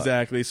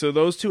 Exactly. So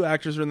those two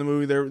actors are in the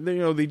movie.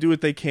 They do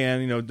what they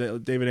can.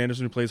 David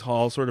Anderson, who plays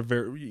Hall,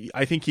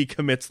 I think he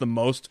commits the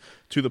most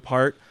to the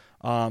part.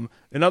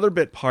 Another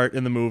bit part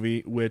in the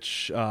movie,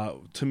 which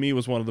to me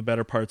was one of the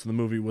better parts of the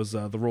movie, was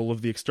the role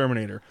of the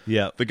exterminator.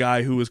 Yeah, the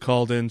guy who was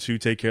called in to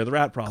take care of the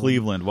rat problem.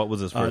 Cleveland. What was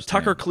his first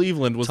name? Tucker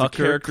Cleveland was the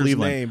character's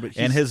name,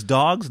 and his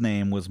dog's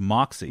name was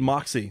Moxie.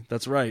 Moxie,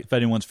 that's right. If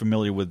anyone's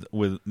familiar with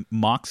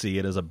Moxie,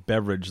 it is a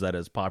beverage that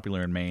is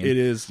popular in Maine. It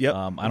is. Yep.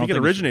 I don't think it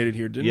originated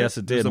here, didn't it? Yes,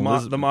 it did.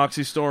 The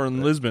Moxie store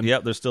in Lisbon.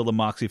 Yep. There's still the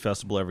Moxie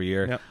Festival every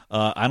year. Yep.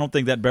 I don't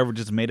think that beverage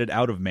has made it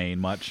out of Maine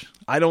much.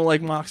 I don't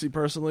like Moxie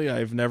personally.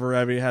 I've never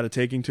ever had a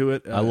taking to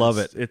it. I love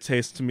it. It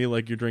tastes to me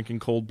like you're drinking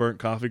cold burnt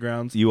coffee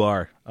grounds. You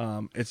are.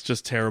 It's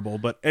just terrible.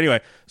 But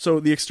anyway, so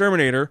the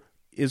exterminator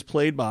is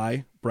played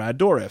by Brad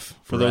Dourif.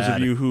 For those of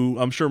you who,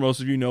 I'm sure most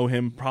of you know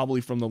him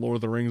probably from the Lord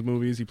of the Rings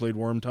movies. He played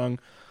Wormtongue.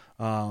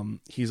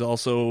 He's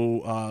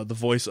also the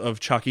voice of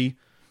Chucky.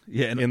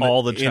 Yeah, in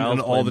all the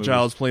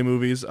Child's Play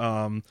movies.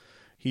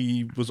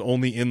 He was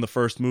only in the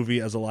first movie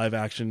as a live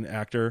action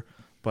actor,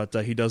 but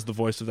he does the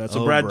voice of that.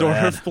 So Brad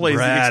Dourif plays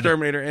the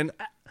exterminator, and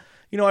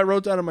I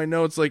wrote down in my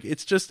notes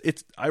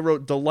I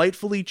wrote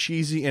delightfully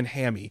cheesy and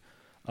hammy,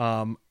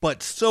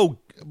 but so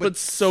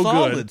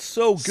solid, good,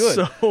 so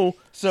good,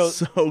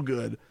 so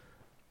good.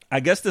 I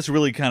guess this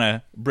really kind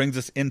of brings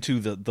us into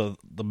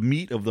the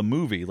meat of the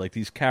movie, like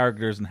these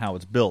characters and how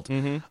it's built.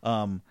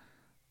 Mm-hmm.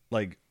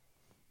 Like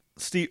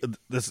Steve,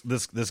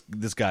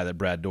 this guy that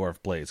Brad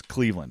Dourif plays,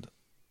 Cleveland.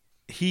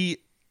 He's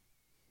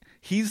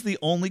the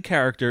only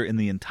character in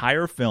the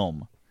entire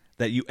film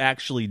that you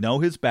actually know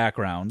his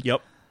background.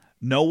 Yep.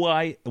 Know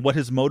what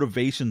his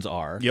motivations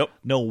are. Yep.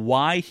 Know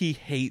why he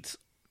hates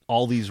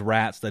all these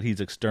rats that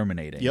he's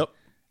exterminating. Yep.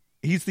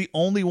 He's the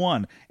only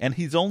one, and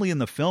he's only in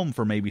the film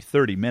for maybe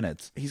 30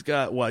 minutes. He's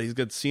got what? He's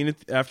got the scene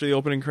after the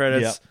opening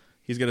credits. Yep.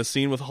 He's got a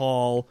scene with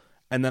Hall,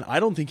 and then I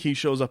don't think he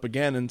shows up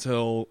again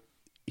until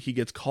he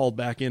gets called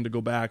back in to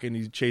go back, and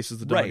he chases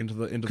the dog into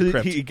the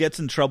crypt. He gets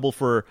in trouble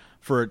for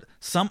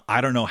some. I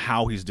don't know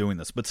how he's doing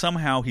this, but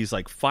somehow he's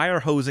like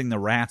fire hosing the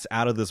rats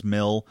out of this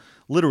mill,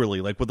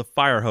 literally like with a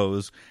fire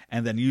hose,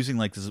 and then using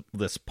like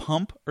this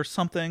pump or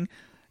something.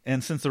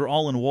 And since they're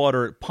all in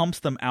water, it pumps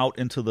them out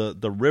into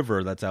the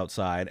river that's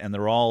outside, and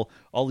they're all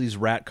these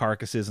rat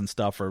carcasses and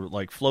stuff are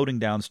like floating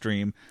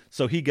downstream.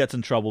 So he gets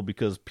in trouble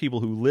because people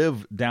who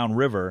live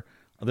downriver,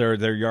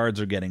 their yards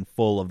are getting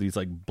full of these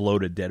like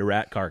bloated dead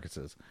rat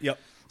carcasses. Yep.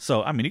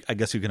 So I mean, I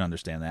guess you can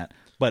understand that,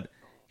 but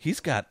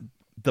he's got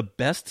the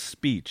best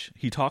speech.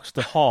 He talks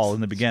to Hall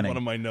in the beginning. One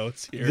of my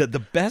notes here. The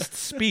best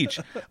speech.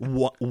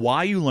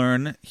 Why you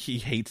learn he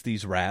hates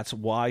these rats.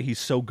 Why he's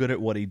so good at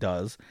what he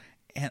does.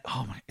 And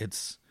oh my,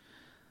 it's.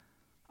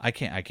 I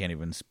can't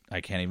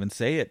even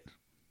say it.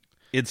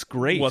 It's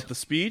great. What, the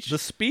speech? The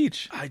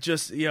speech. I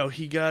just,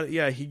 he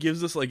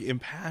gives this like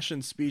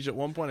impassioned speech at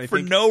one point.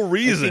 For no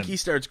reason. I think he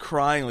starts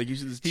crying, like you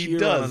see this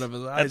tear out of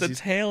his eyes. At the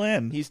tail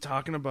end. He's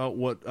talking about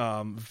what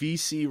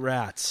VC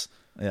rats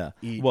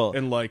eat. Well,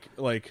 and like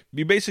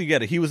you basically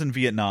get it. He was in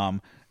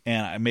Vietnam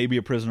and maybe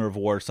a prisoner of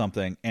war or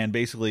something. And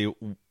basically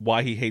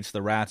why he hates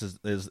the rats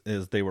is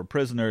they were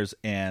prisoners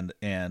and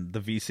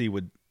the VC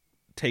would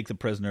take the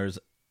prisoners,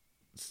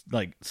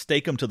 like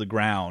stake them to the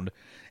ground,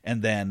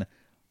 and then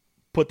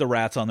put the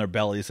rats on their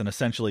bellies and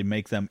essentially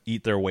make them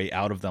eat their way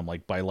out of them,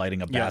 like by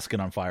lighting a basket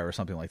on fire or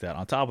something like that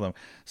on top of them.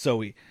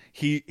 So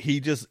he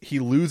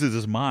loses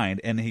his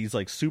mind, and he's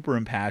like super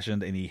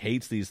impassioned, and he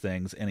hates these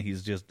things, and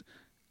he's just,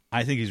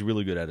 I think he's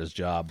really good at his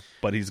job,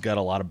 but he's got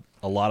a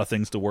lot of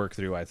things to work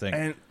through, I think.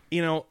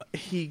 And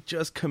he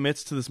just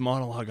commits to this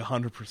monologue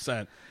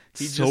 100%.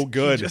 He's so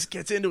good. He just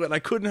gets into it, and I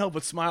couldn't help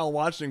but smile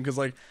watching him because,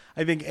 like,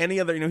 I think any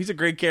other, he's a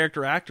great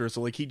character actor,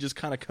 so like he just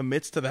kind of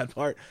commits to that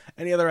part.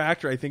 Any other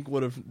actor, I think,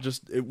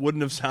 it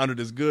wouldn't have sounded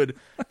as good,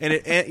 and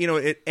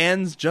it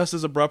ends just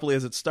as abruptly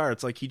as it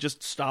starts. Like he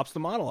just stops the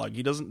monologue.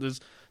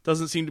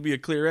 Doesn't seem to be a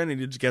clear end,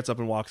 and he just gets up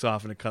and walks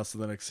off, and it cuts to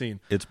the next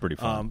scene. It's pretty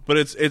fun, but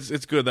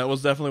it's good. That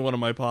was definitely one of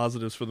my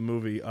positives for the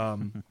movie.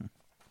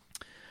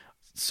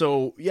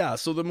 So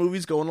the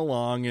movie's going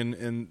along,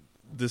 and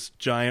this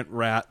giant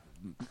rat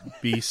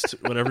beast,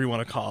 whatever you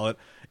want to call it,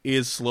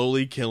 is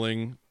slowly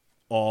killing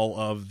all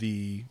of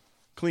the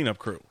cleanup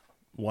crew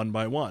one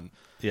by one.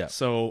 Yeah.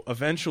 So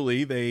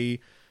eventually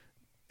they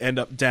end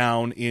up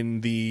down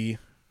in the,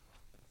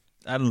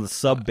 I don't know, the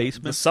sub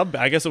basement.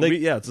 I guess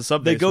it's a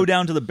sub. They go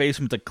down to the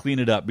basement to clean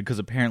it up because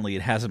apparently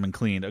it hasn't been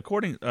cleaned.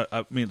 According,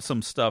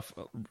 some stuff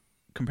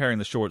comparing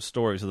the short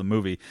stories of the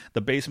movie,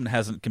 the basement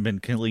hasn't been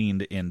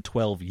cleaned in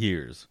 12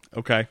 years.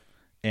 Okay.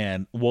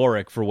 And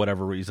Warwick, for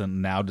whatever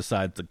reason, now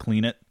decides to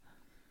clean it.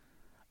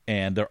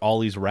 And there are all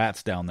these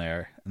rats down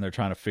there, and they're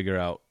trying to figure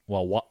out,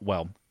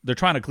 they're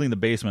trying to clean the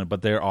basement,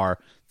 but there are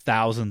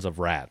thousands of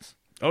rats.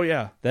 Oh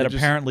yeah, that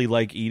apparently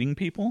like eating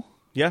people.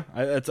 Yeah,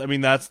 that's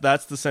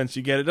the sense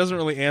you get. It doesn't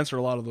really answer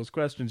a lot of those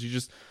questions.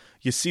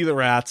 You see the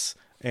rats,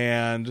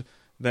 and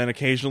then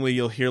occasionally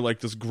you'll hear like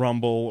this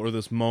grumble or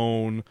this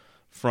moan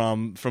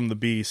from the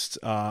beast.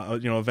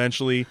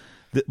 Eventually,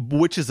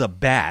 which is a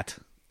bat.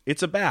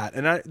 It's a bat,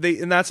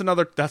 and that's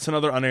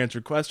another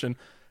unanswered question.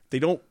 They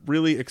don't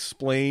really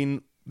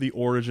explain the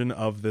origin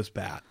of this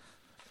bat.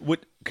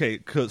 Okay,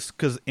 because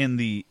in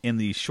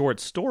the short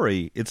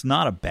story, it's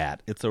not a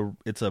bat. It's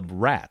a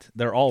rat.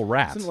 They're all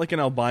rats. Isn't it like an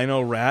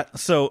albino rat?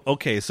 So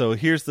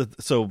here's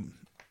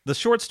the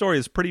short story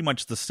is pretty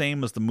much the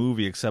same as the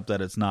movie, except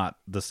that it's not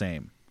the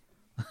same.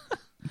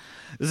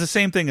 It's the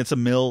same thing. It's a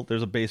mill.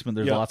 There's a basement.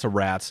 There's lots of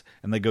rats,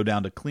 and they go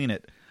down to clean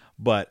it.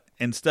 But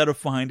instead of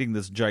finding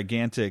this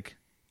gigantic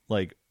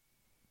like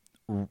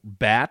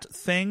bat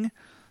thing,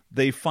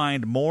 they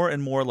find more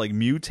and more like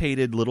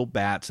mutated little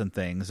bats and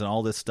things and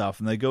all this stuff,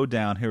 and they go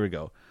down. Here we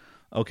go.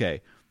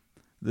 Okay,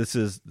 this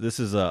is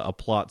a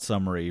plot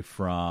summary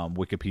from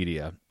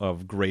Wikipedia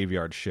of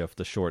Graveyard Shift,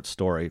 the short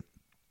story.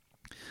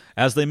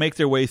 As they make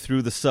their way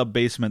through the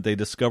sub-basement, they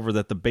discover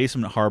that the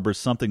basement harbors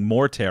something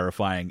more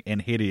terrifying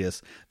and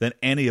hideous than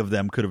any of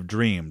them could have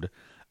dreamed.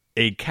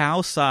 A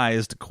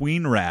cow-sized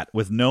queen rat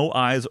with no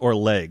eyes or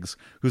legs,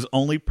 whose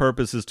only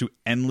purpose is to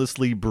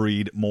endlessly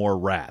breed more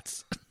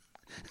rats.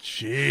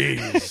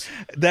 Jeez,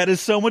 that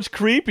is so much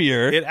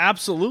creepier. It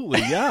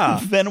absolutely,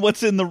 than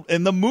what's in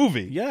the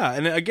movie. Yeah,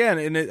 and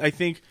again, I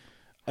think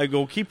I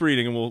go keep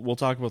reading, and we'll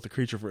talk about the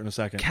creature in a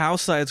second.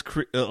 Cow-sized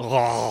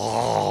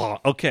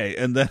okay,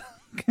 and then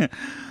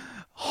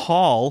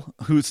Hall,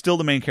 who's still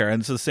the main character,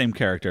 and it's the same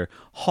character.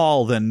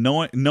 Hall, then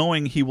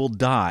knowing he will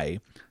die,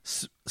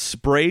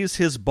 sprays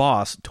his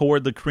boss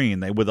toward the queen.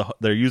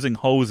 They're using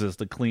hoses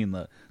to clean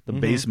the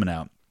basement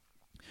out.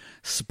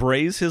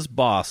 Sprays his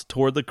boss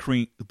toward the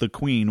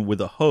queen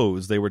with a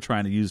hose they were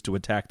trying to use to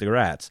attack the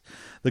rats.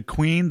 The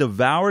queen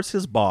devours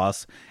his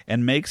boss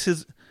and makes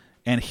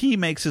And he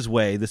makes his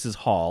way, this is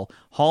Hall.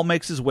 Hall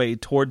makes his way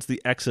towards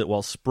the exit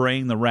while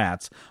spraying the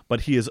rats,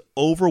 but he is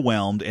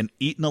overwhelmed and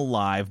eaten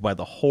alive by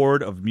the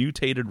horde of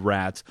mutated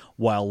rats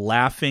while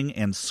laughing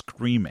and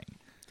screaming.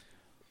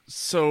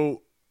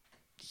 So,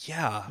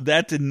 yeah.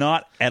 That did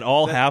not at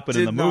all happen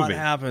in the movie. Did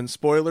not happen.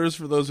 Spoilers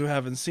for those who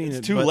haven't seen it.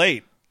 It's too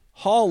late.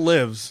 Hall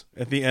lives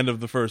at the end of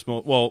the first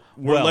movie. Well,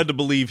 we're led to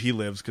believe he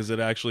lives because it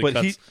actually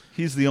cuts.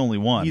 He's the only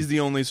one. He's the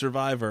only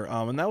survivor.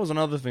 And that was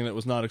another thing that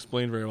was not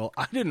explained very well.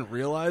 I didn't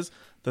realize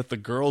that the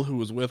girl who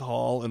was with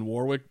Hall and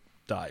Warwick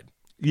died.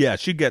 Yeah,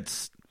 she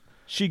gets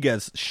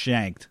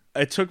shanked.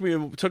 It took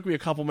me a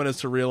couple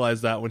minutes to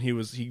realize that when he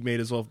made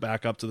himself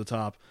back up to the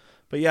top.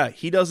 But yeah,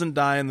 he doesn't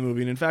die in the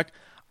movie. And in fact,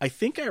 I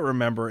think I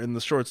remember in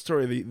the short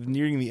story,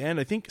 nearing the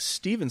end, I think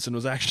Stevenson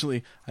was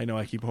actually. I know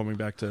I keep homing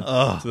back to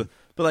the.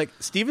 But like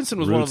Stevenson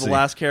was one of the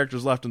last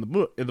characters left in the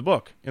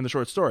book in the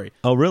short story.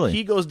 Oh, really?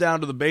 He goes down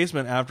to the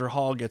basement after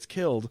Hall gets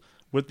killed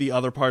with the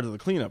other part of the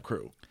cleanup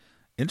crew.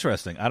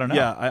 Interesting. I don't know.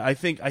 Yeah, I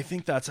think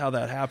that's how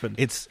that happened.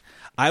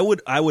 I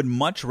would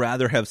much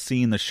rather have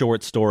seen the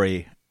short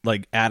story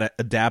like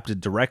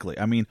adapted directly.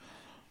 I mean,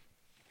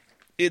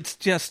 it's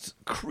just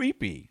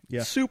creepy.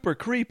 Yeah. Super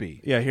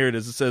creepy. Yeah, here it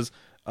is. It says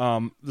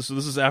this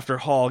is after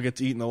Hall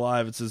gets eaten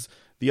alive. It says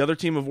the other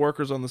team of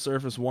workers on the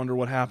surface wonder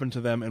what happened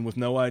to them, and with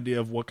no idea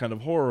of what kind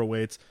of horror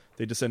awaits,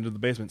 they descend to the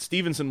basement.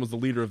 Stevenson was the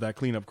leader of that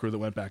cleanup crew that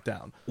went back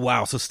down.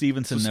 Wow, so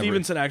Stevenson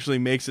actually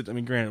makes it. I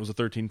mean, granted, it was a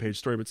 13-page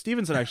story, but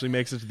Stevenson actually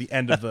makes it to the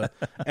end of the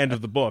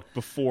the book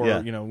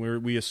before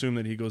we assume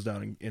that he goes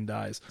down and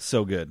dies.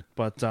 So good,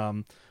 but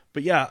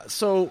yeah,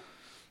 so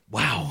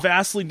wow,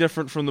 vastly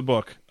different from the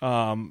book,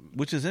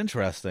 which is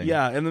interesting.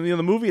 Yeah, and then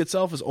the movie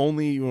itself is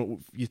only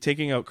you're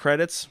taking out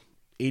credits.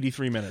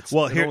 83 minutes.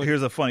 Well,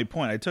 here's a funny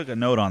point. I took a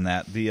note on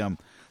that.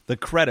 The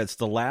credits,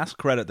 the last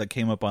credit that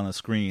came up on the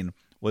screen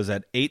was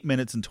at 8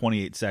 minutes and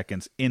 28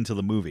 seconds into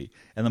the movie,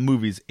 and the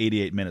movie's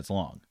 88 minutes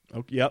long.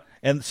 Okay, yep.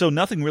 And so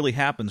nothing really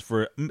happens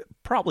for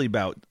probably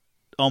about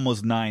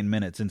almost 9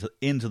 minutes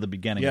into the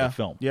beginning of the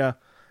film. Yeah,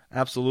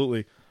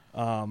 absolutely.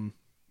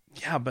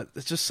 Yeah, but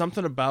it's just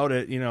something about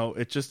it.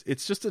 It's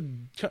just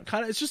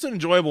an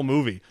enjoyable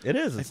movie. It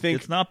is. I think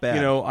it's not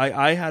bad.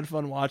 I had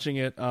fun watching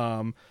it.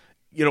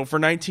 For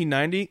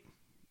 1990,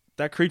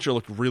 that creature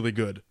looked really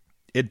good.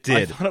 It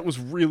did. I thought it was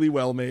really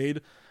well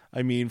made.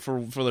 I mean,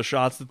 for the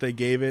shots that they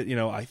gave it,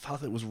 I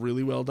thought it was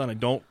really well done. I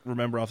don't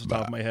remember off the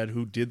top of my head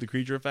who did the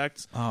creature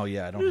effects. Oh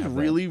yeah, I don't. It was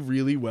really,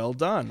 really well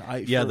done. For a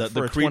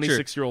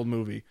 26-year-old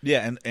movie.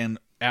 Yeah, and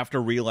after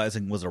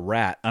realizing it was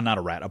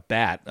a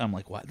bat. I'm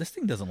like, what? This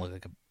thing doesn't look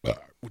like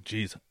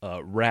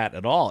a rat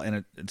at all,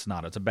 and it's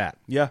not. It's a bat.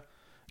 Yeah,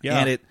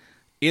 yeah, and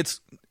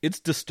it's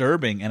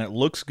disturbing and it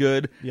looks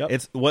good. Yep.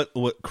 It's what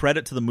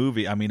credit to the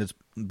movie. I mean, it's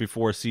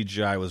before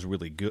CGI was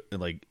really good,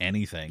 like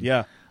anything.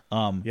 Yeah.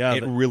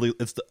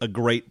 It's a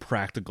great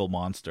practical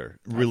monster.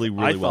 Really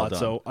well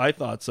done. I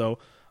thought so.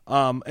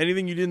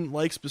 Anything you didn't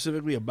like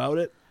specifically about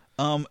it?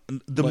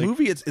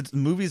 The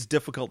movie's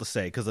difficult to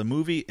say because the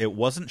movie, it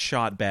wasn't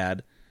shot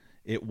bad,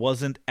 it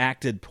wasn't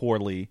acted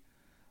poorly.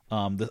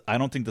 I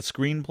don't think the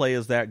screenplay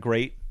is that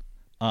great.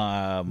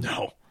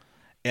 No.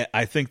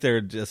 I think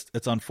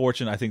it's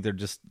unfortunate. I think they're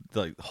just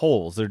like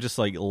holes. They're just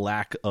like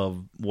lack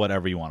of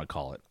whatever you want to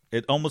call it.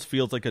 It almost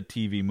feels like a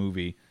TV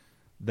movie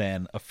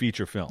than a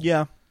feature film.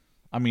 Yeah.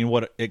 I mean,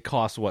 what it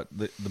costs? What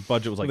the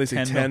budget was like? They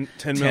say 10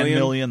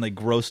 million. They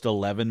grossed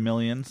 11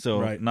 million. So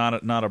right. not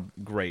a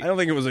great. I don't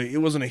think it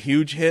wasn't a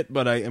huge hit,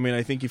 but I mean,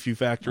 I think if you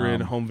factor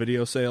in home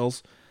video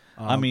sales,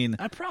 I'm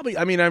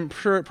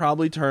sure it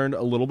probably turned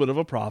a little bit of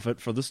a profit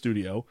for the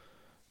studio.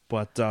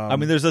 But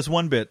there's this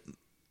one bit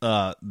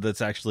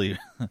that's actually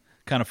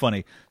kind of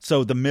funny.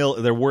 So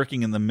they're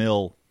working in the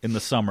mill in the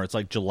summer. It's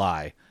like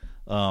July,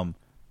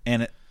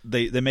 and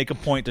they make a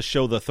point to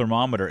show the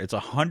thermometer. It's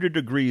 100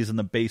 degrees in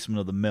the basement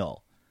of the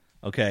mill.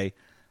 Okay,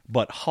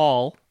 but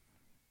Hall,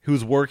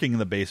 who's working in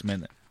the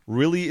basement,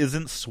 really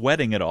isn't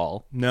sweating at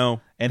all.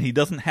 No, and he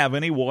doesn't have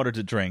any water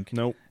to drink.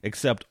 Nope,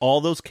 except all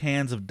those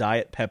cans of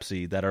Diet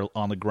Pepsi that are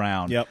on the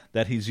ground. Yep.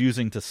 That he's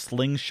using to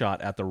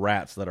slingshot at the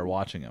rats that are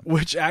watching him.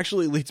 Which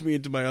actually leads me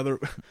into my other.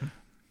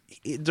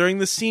 During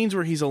the scenes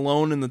where he's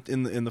alone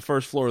in the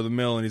first floor of the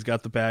mill and he's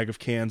got the bag of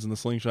cans and the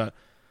slingshot,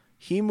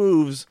 he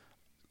moves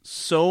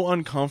so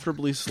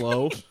uncomfortably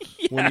slow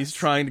yes. when he's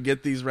trying to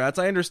get these rats.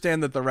 I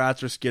understand that the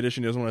rats are skittish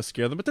and he doesn't want to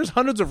scare them, but there's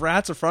hundreds of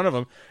rats in front of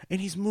him, and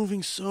he's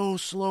moving so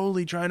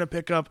slowly trying to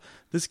pick up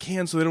this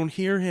can so they don't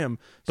hear him.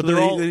 But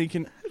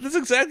that's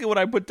exactly what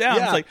I put down.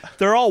 Yeah. It's like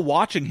they're all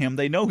watching him.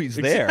 They know he's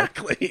there.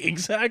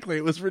 Exactly.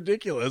 It was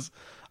ridiculous.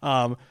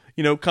 Come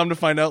to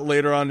find out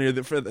later on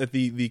at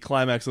the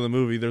climax of the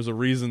movie, there's a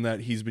reason that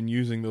he's been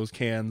using those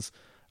cans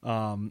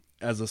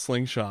as a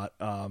slingshot,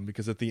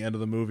 because at the end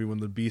of the movie when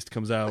the beast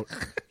comes out,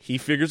 he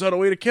figures out a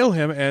way to kill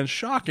him, and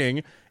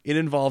shocking, it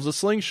involves a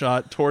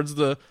slingshot towards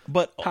the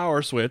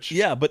power switch.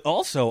 Yeah, but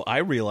also I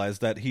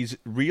realized that he's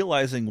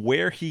realizing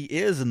where he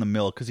is in the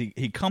mill, because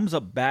he comes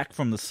up back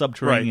from the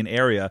subterranean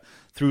area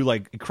through,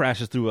 like,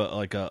 crashes through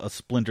a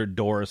splintered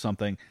door or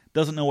something,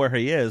 doesn't know where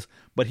he is,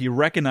 but he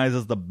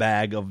recognizes the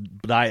bag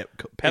of Diet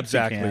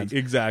Pepsi cans.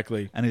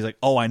 Exactly. And he's like,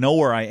 oh, I know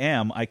where I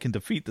am. I can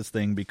defeat this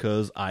thing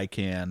because I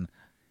can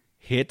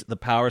hit the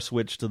power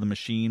switch to the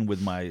machine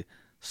with my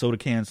soda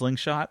can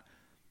slingshot.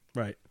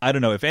 Right. I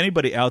don't know if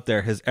anybody out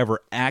there has ever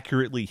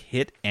accurately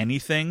hit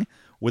anything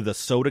with a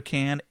soda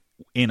can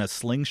in a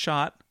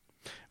slingshot.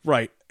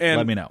 Right. And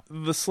let me know.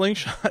 The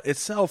slingshot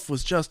itself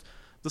was just,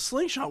 the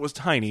slingshot was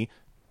tiny,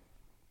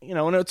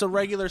 and it's a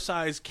regular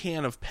size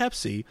can of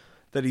Pepsi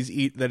that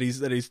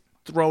he's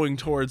throwing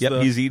towards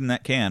he's eating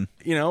that can.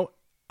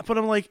 But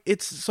I'm like,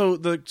 so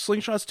the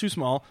slingshot's too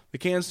small, the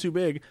can's too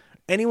big.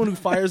 Anyone who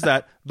fires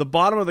that, the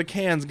bottom of the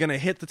can's going to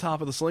hit the top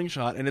of the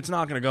slingshot, and it's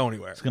not going to go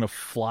anywhere. It's going to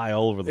fly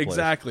all over the place.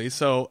 Exactly.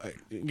 So,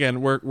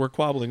 again, we're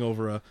quabbling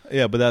over a...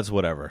 Yeah, but that's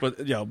whatever. But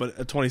a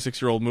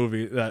 26-year-old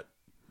movie that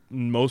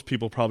most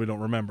people probably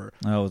don't remember.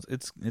 Oh,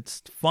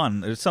 it's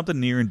fun. There's something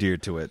near and dear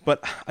to it.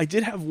 But I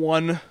did have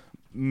one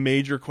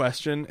major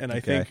question, and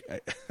I think...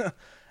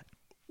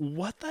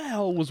 what the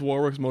hell was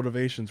Warwick's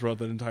motivation throughout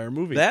that entire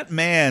movie? That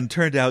man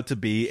turned out to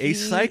be a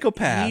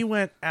psychopath. He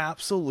went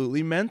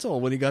absolutely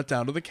mental when he got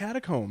down to the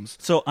catacombs.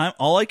 So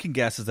all I can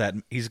guess is that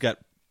he's got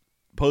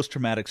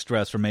post-traumatic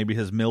stress from maybe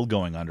his mill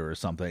going under or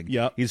something.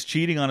 Yep. He's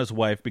cheating on his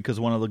wife because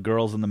one of the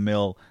girls in the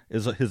mill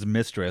is his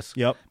mistress.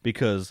 Yep.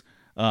 Because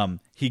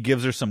he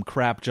gives her some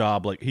crap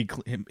job. Like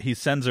he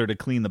sends her to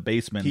clean the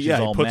basement. He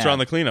puts her on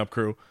the cleanup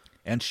crew.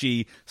 And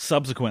she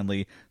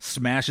subsequently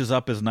smashes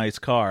up his nice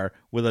car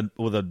with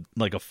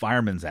a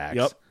fireman's axe.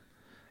 Yep.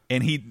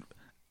 And he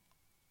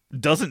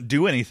doesn't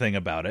do anything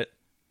about it.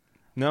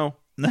 No.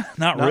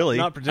 Not really.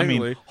 Not particularly.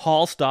 I mean,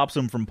 Hall stops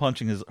him from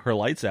punching her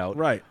lights out.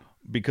 Right.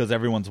 Because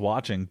everyone's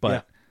watching,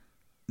 but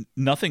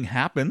nothing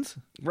happens.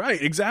 Right,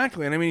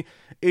 exactly. And I mean,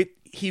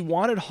 he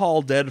wanted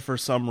Hall dead for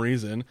some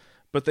reason,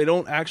 but they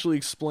don't actually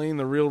explain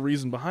the real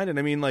reason behind it.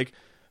 I mean, like,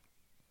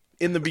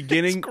 in the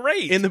beginning, it's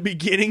great. In the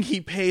beginning,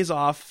 he pays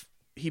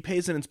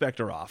an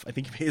inspector off. I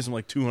think he pays him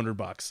like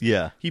 $200.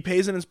 Yeah. He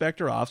pays an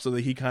inspector off so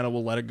that he kind of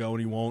will let it go, and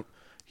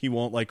he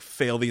won't like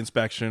fail the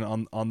inspection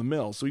on the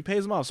mill. So he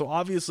pays him off. So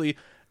obviously,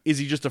 is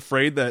he just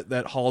afraid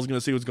that Hall's going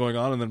to see what's going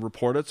on and then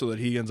report it so that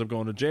he ends up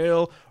going to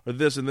jail or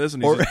this and this?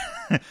 And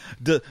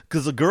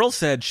because the girl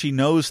said she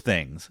knows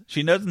things.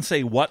 She doesn't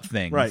say what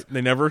things. Right.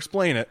 They never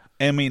explain it.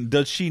 I mean,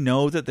 does she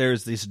know that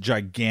there's this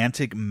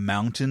gigantic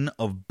mountain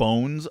of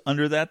bones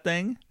under that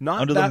thing?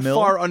 Not under that the mill?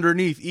 far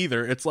underneath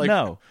either. It's like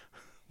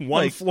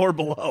one floor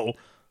below.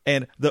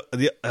 And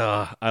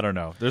I don't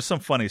know. There's some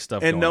funny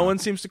stuff and going no on. one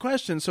seems to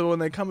question. So when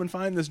they come and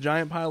find this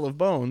giant pile of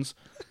bones,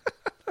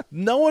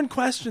 no one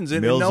questions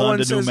it. Mills and no onto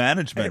one says, new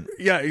management.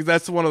 Yeah,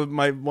 that's one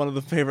of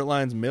the favorite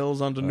lines. Mills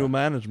onto new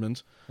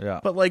management. Yeah,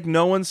 but like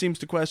no one seems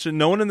to question.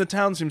 No one in the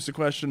town seems to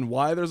question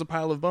why there's a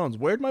pile of bones.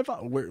 Where'd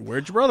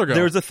your brother go?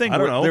 There was a thing. I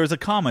don't know. There was a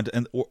comment,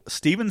 and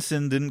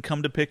Stevenson didn't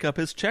come to pick up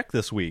his check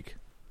this week.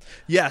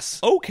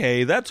 Yes.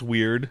 Okay, that's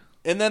weird.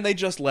 And then they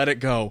just let it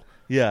go.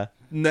 Yeah.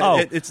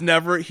 He's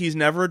never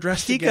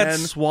addressed he again. He got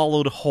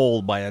swallowed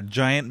whole by a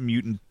giant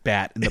mutant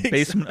bat in the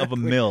basement of a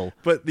mill.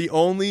 But the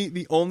only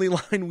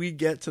line we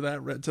get to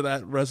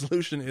that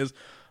resolution is,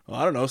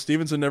 I don't know,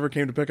 Stevenson never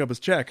came to pick up his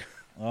check.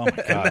 Oh my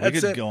god,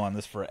 we could go on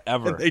this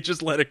forever. And they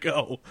just let it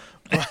go.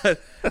 But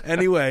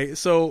anyway,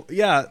 so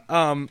yeah,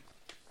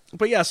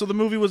 so the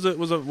movie was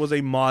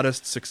a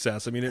modest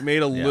success. I mean, it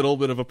made a little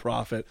bit of a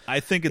profit. I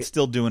think it's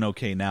still doing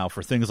okay now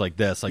for things like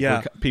this.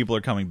 Like people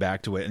are coming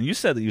back to it. And you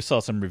said that you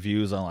saw some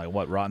reviews on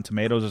like Rotten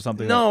Tomatoes or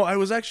something. No, I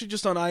was actually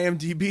just on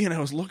IMDb and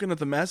I was looking at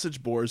the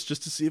message boards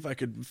just to see if I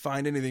could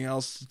find anything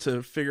else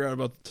to figure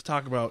out to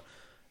talk about.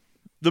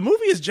 The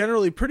movie is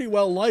generally pretty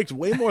well liked,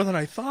 way more than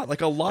I thought.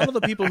 Like a lot of the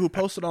people who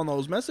posted on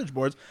those message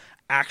boards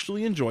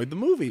actually enjoyed the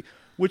movie,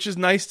 which is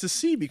nice to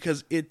see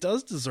because it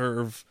does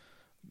deserve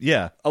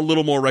a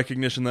little more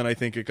recognition than I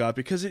think it got,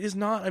 because it is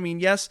not, I mean,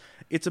 yes,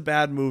 it's a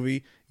bad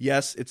movie.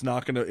 Yes, it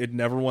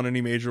never won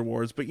any major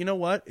awards, but you know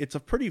what? It's a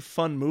pretty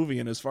fun movie,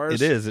 and as far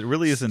as it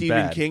really isn't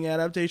Stephen bad. King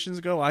adaptations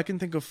go, I can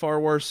think of far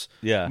worse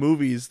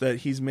movies that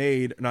he's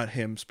made, not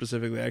him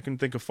specifically. I can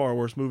think of far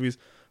worse movies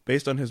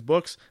based on his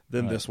books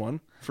than this one,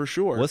 for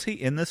sure. Was he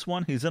in this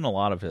one? He's in a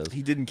lot of his.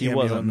 He didn't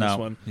cameo in this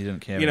one. He didn't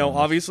cameo. You know,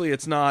 obviously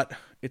it's not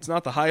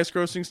the highest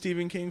grossing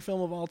Stephen King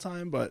film of all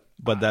time, but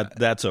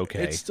that's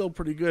okay. It's still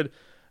pretty good.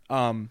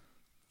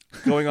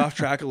 Going off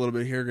track a little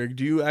bit here, Greg,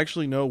 do you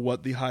actually know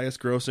what the highest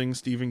grossing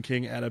Stephen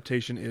King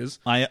adaptation is?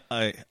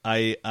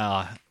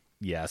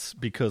 Yes,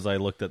 because I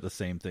looked at the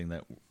same thing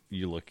that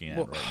you're looking at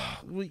right now.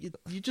 Well,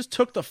 you just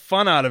took the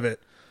fun out of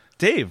it.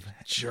 Dave,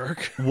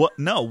 jerk. What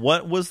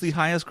was the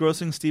highest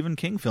grossing Stephen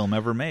King film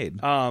ever made?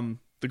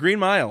 The Green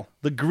Mile.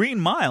 The Green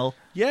Mile?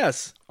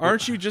 Yes.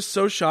 Aren't you just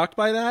so shocked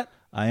by that?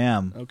 I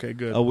am. Okay,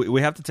 good.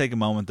 We have to take a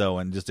moment, though,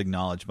 and just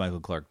acknowledge Michael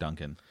Clark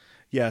Duncan.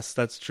 Yes,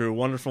 that's true.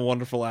 Wonderful,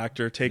 wonderful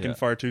actor. Taken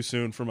far too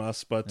soon from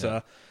us, but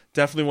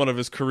definitely one of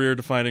his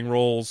career-defining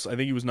roles. I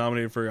think he was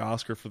nominated for an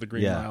Oscar for The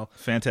Green Mile.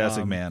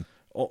 Fantastic man.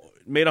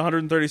 Made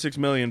 $136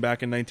 million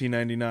back in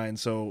 1999,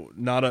 so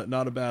not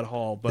a bad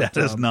haul. But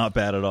that is not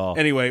bad at all.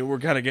 Anyway, we're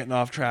kind of getting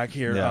off track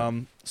here. Yeah.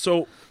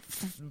 So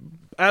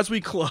as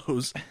we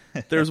close,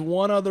 there's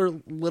one other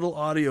little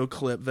audio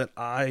clip that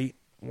I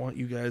want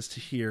you guys to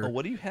hear. Oh,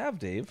 what do you have,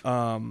 Dave?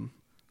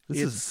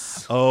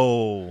 It's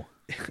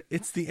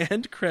the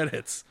end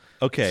credits.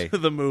 Okay. To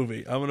the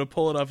movie. I'm going to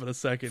pull it up in a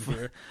second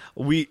here.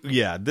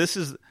 This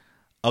is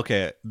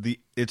okay.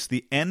 It's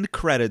the end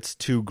credits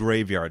to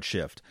Graveyard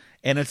Shift,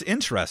 and it's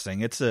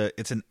interesting. It's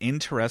an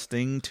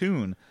interesting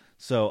tune.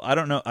 So I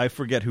don't know. I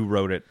forget who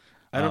wrote it.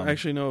 I don't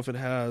actually know if it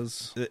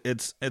has.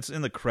 It's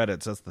in the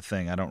credits. That's the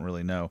thing. I don't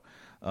really know.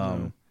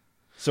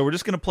 So we're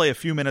just going to play a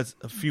few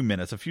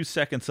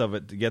seconds of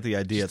it to get the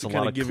idea. It's a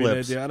lot of give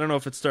clips. You an idea. I don't know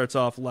if it starts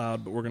off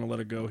loud, but we're going to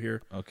let it go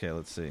here. Okay,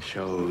 let's see.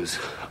 Show's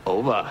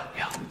over.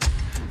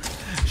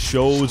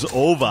 Show's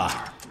over.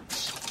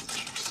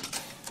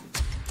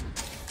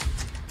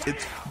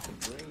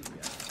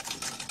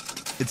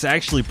 It's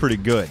actually pretty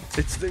good.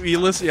 You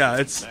listen. Yeah,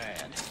 it's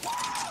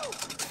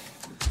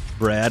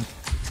Brad.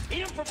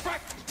 Eat 'em for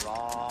breakfast.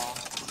 Raw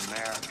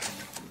American.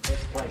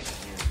 This place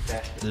is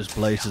infested. This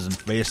place is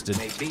infested.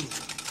 Maybe.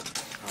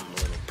 I'm a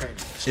little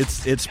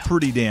prejudiced. It's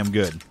pretty damn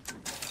good.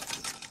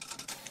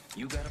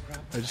 You got a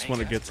problem? I just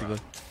want to get to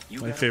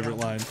my favorite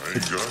line.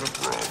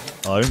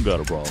 I ain't got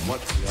a problem.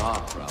 What's your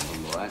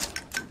problem, boy?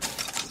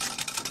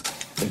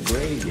 The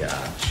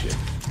graveyard shift.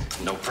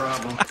 No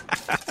problem.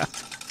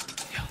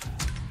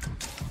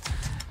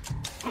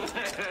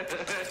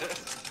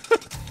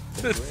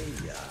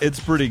 It's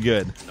pretty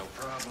good. No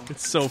problem.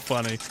 It's so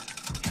funny.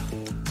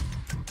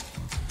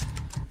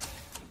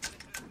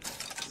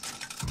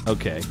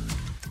 Okay.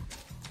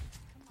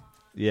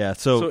 Yeah,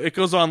 so it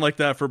goes on like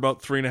that for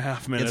about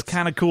 3.5 minutes. it's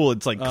kind of cool.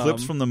 It's like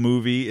clips from the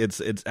movie.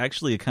 It's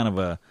actually a kind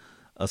of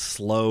a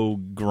slow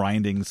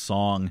grinding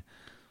song.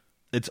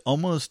 It's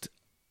almost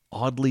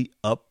oddly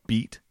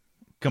upbeat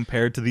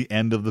compared to the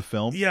end of the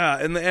film. Yeah,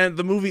 and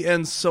the movie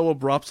ends so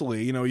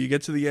abruptly. You know, you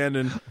get to the end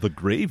and The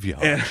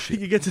graveyard. and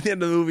you get to the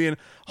end of the movie and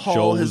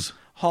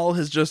Hall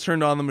has just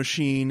turned on the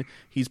machine.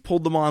 He's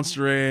pulled the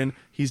monster in.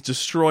 He's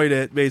destroyed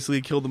it,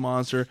 basically killed the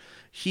monster.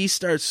 He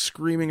starts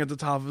screaming at the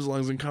top of his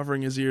lungs and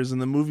covering his ears,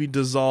 and the movie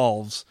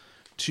dissolves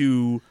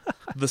to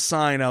the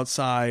sign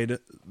outside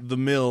the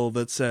mill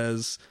that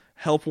says,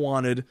 "Help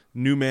wanted,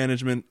 new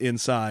management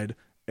inside,"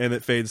 and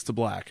it fades to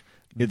black.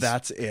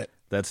 That's it.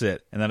 That's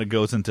it. And then it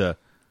goes into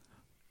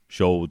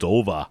Show's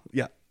over.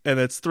 Yeah, and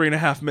it's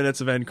 3.5 minutes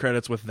of end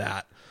credits with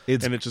that.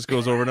 And it just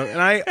goes over and over.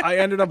 And I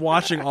ended up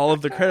watching all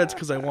of the credits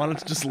because I wanted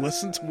to just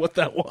listen to what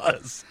that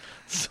was.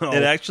 So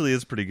It actually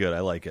is pretty good.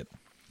 I like it.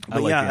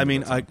 But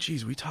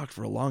we talked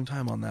for a long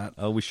time on that.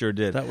 Oh, we sure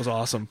did. That was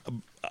awesome.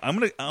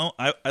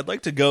 I'd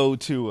like to go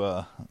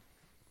to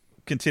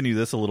continue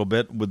this a little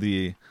bit with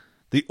the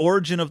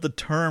origin of the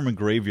term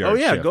graveyard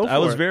shift. Oh yeah, go for it. I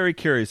was very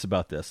curious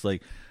about this.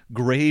 Like,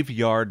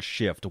 graveyard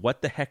shift.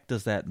 What the heck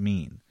does that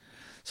mean?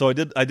 So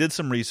I did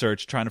some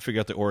research trying to figure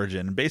out the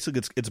origin.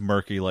 Basically, it's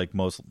murky, like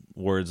most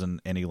words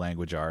in any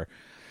language are.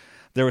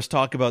 There was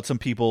talk about some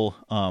people,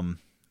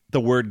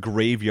 the word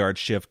graveyard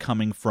shift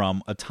coming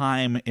from a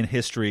time in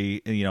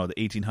history, the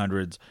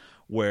 1800s,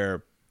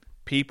 where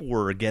people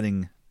were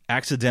getting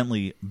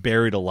accidentally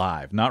buried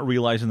alive, not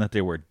realizing that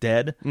they were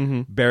dead,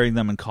 burying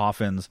them in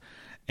coffins,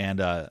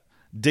 and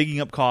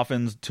digging up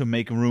coffins to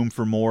make room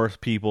for more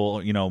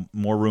people,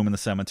 more room in the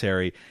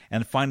cemetery,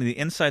 and finding the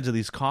insides of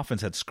these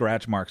coffins had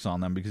scratch marks on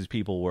them because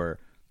people were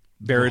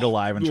buried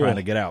alive and trying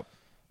to get out.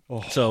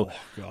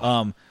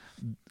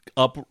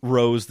 Up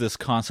rose this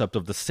concept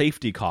of the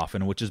safety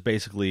coffin, which is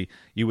basically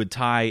you would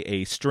tie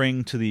a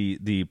string to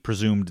the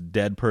presumed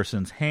dead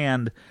person's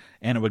hand,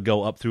 and it would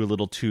go up through a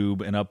little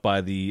tube, and up by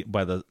the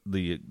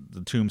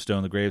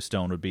tombstone, the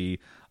gravestone, would be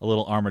a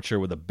little armature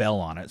with a bell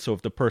on it. So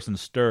if the person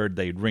stirred,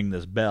 they'd ring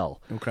this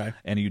bell. Okay.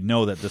 And you'd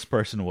know that this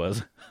person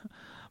was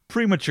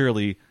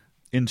prematurely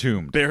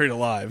entombed. Buried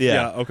alive.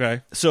 Yeah.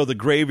 Okay. So the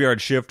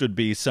graveyard shift would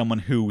be someone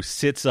who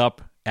sits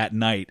up at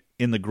night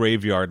in the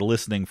graveyard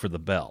listening for the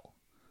bell,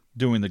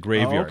 doing the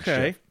graveyard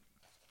shift.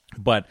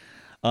 But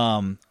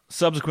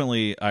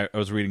subsequently, I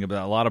was reading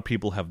about a lot of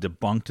people have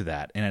debunked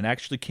that, and it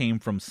actually came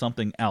from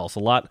something else.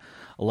 A lot,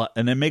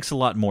 and it makes a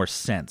lot more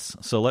sense.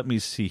 So let me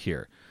see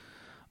here.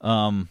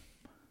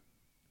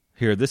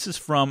 This is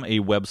from a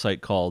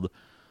website called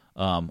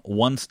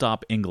One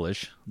Stop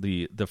English.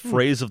 The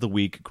phrase of the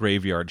week,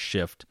 graveyard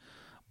shift,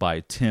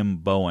 by Tim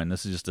Bowen.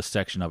 This is just a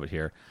section of it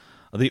here.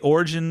 The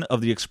origin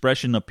of the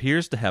expression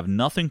appears to have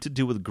nothing to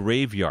do with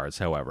graveyards,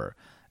 however.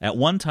 At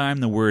one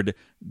time, the word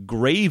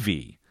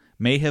gravy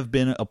may have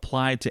been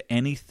applied to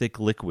any thick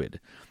liquid.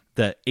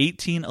 The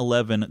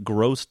 1811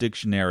 Gross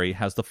Dictionary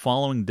has the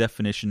following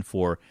definition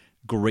for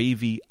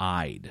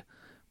gravy-eyed.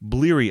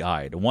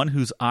 Bleary-eyed, one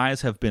whose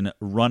eyes have a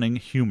running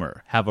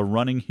humor.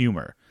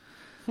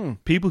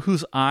 People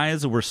whose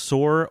eyes were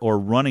sore or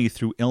runny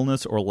through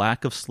illness or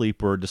lack of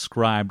sleep were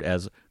described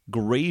as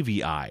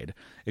gravy-eyed,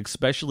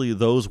 especially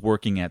those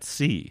working at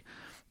sea.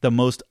 The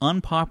most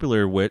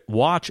unpopular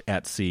watch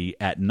at sea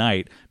at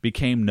night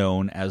became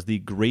known as the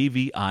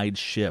gravy-eyed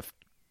shift.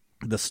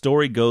 The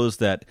story goes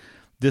that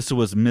this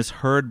was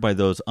misheard by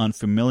those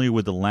unfamiliar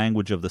with the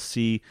language of the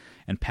sea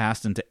and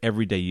passed into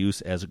everyday use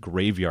as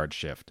graveyard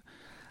shift.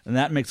 And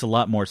that makes a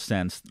lot more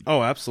sense.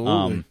 Oh,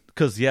 absolutely.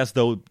 Because, yes,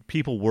 though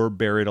people were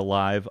buried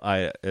alive,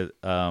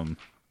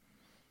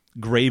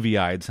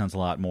 gravy-eyed sounds a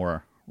lot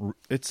more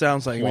it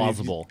sounds like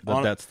plausible.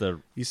 That's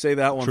the you say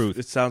that one. truth.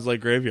 It sounds like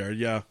graveyard.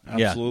 Yeah,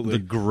 absolutely. Yeah,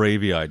 the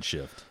gravy-eyed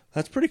shift.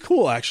 That's pretty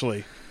cool,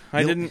 actually.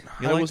 I did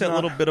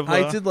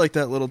like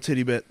that little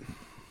titty bit.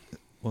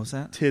 What was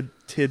that?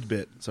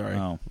 Tidbit. Sorry,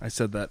 Oh. I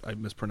said that. I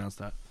mispronounced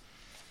that.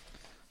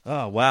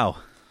 Oh, wow.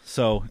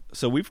 So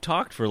we've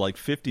talked for like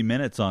 50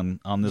 minutes on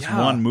this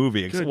one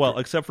movie,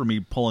 except for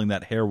me pulling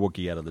that hair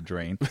Wookiee out of the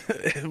drain.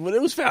 But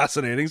it was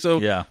fascinating. So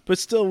yeah, but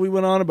still, we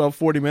went on about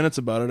 40 minutes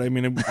about it. I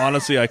mean,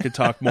 honestly, I could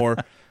talk more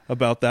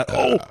about that.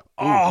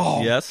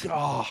 Yes.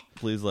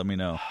 Please let me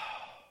know.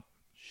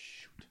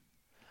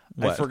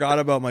 I forgot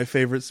about my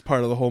favorite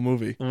part of the whole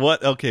movie.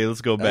 What? Okay,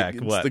 let's go back.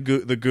 It's what?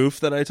 The goof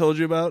that I told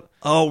you about.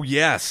 Oh,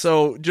 yes.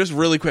 So just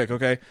really quick,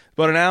 okay?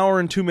 About an hour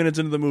and 2 minutes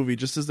into the movie,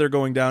 just as they're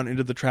going down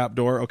into the trap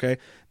door, okay?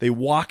 They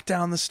walk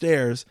down the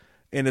stairs,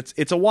 and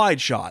it's a wide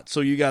shot.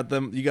 So you got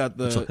the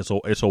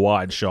it's a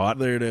wide shot.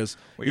 There it is.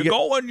 Where you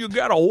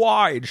get a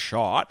wide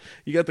shot.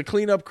 You got the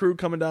cleanup crew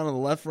coming down on the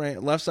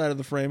left side of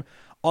the frame.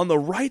 On the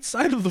right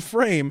side of the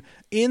frame,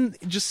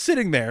 just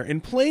sitting there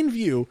in plain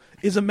view,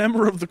 is a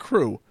member of the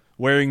crew.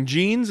 Wearing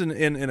jeans and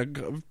in a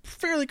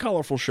fairly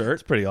colorful shirt.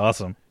 It's pretty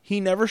awesome. He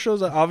never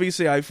shows up.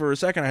 Obviously, for a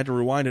second, I had to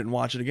rewind it and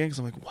watch it again because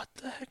I'm like, what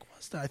the heck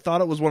was that? I thought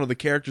it was one of the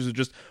characters who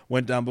just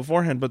went down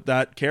beforehand, but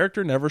that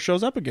character never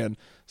shows up again.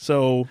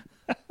 So,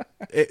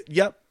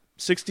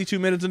 62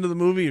 minutes into the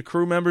movie, a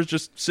crew member's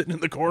just sitting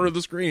in the corner of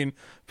the screen.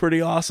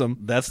 Pretty awesome.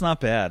 That's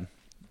not bad.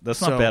 That's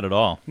not bad at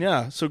all.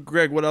 Yeah. So,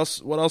 Greg, what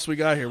else we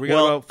got here? We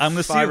got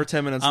about 5 or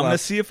 10 minutes left. I'm going to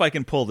see if I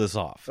can pull this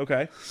off.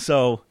 Okay.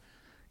 So,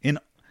 in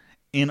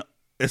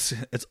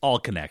it's all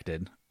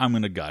connected. I'm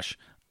going to gush.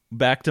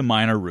 Back to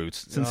minor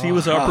roots. Since he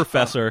was our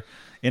professor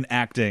in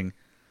acting,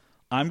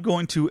 I'm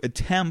going to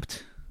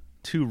attempt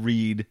to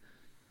read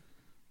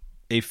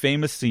a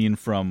famous scene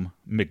from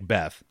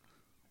Macbeth,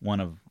 one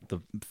of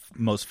the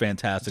most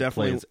fantastic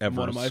plays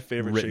ever. One of my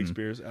favorite written.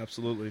 Shakespeare's,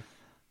 absolutely.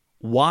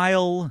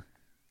 While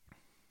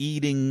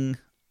eating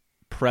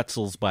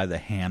pretzels by the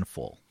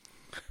handful.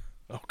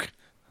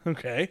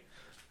 Okay.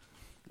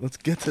 Let's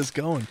get this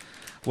going.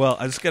 Well,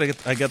 I got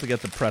to get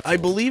the pretzels. I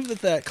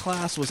believe that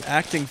class was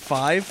acting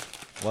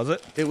 5. Was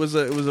it? It was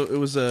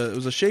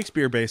a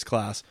Shakespeare based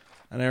class,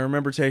 and I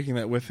remember taking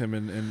that with him,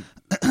 and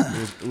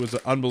it was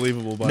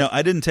unbelievable. But no,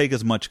 I didn't take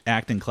as much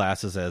acting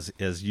classes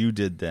as you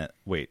did. That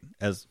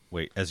as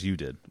you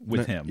did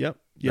with him. Yep.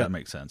 That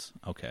makes sense.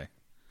 Okay.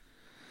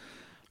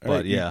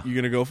 But yeah, you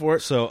gonna go for it?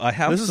 So I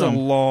have. This is a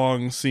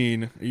long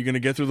scene. Are you gonna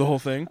get through the whole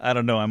thing? I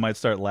don't know. I might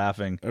start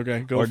laughing.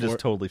 Okay, go or for just it.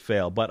 totally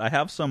fail. But I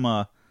have some.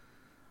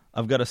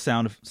 I've got a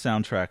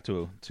soundtrack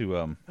to.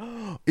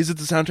 Is it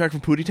the soundtrack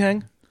from Pootie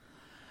Tang?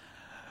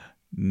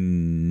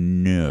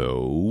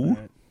 No.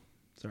 Right.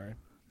 Sorry.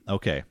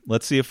 Okay.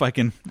 Let's see if I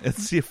can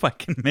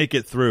make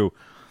it through.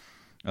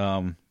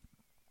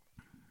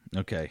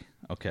 Okay.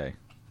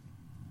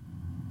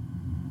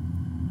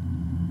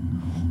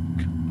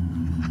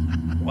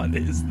 What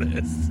is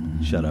this?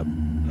 Shut up.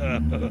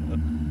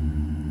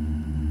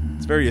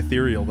 It's very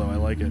ethereal, though. I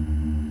like it.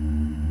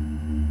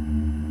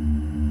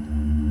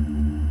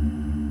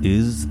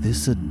 Is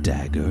this a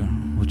dagger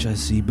which I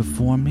see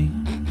before me?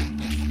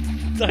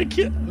 I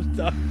can't.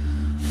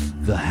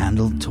 The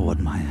handle toward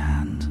my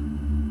hand.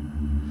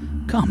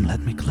 Come, let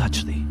me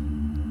clutch thee.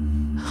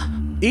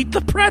 Eat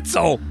the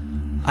pretzel!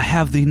 I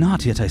have thee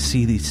not, yet I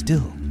see thee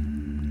still.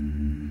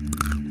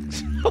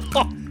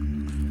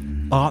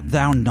 Art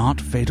thou not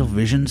fatal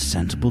vision,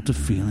 sensible to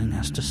feeling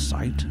as to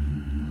sight?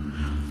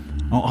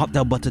 Or art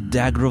thou but a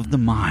dagger of the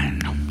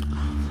mind,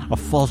 a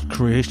false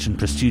creation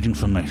proceeding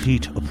from a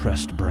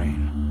heat-oppressed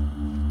brain?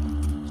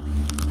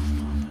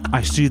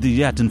 I see thee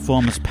yet in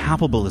form as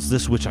palpable as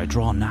this which I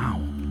draw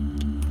now.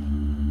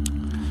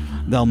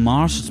 Thou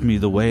marshest me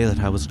the way that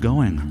I was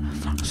going,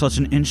 such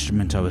an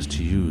instrument I was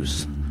to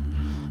use.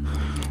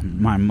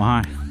 My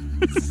mind.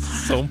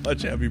 So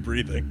much heavy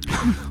breathing.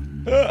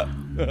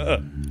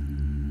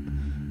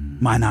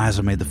 Mine eyes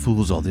are made the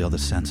fools all the other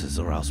senses,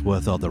 or else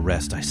worth all the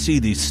rest. I see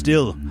thee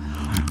still,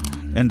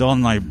 and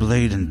on thy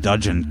blade and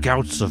dudgeon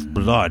gouts of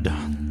blood,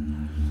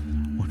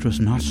 which was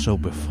not so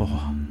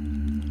before.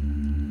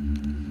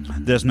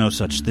 There's no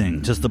such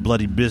thing. 'Tis the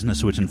bloody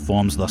business which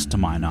informs thus to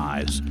mine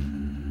eyes.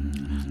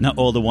 Now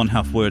all the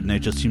one-half-word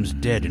nature seems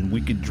dead, and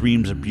wicked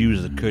dreams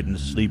abuse the curtain of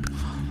sleep.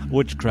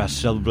 Witchcraft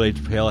celebrates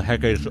pale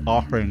Hecate's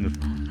offerings,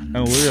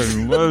 and weird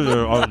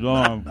murder are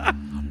alarmed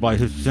by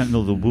his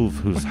sentinel the wolf,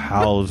 whose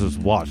howls is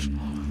watched.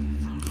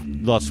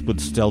 Thus, with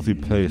stealthy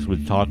pace,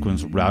 with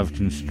Tarquin's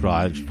ravaging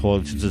strides,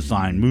 poised his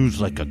design moves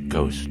like a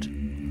ghost.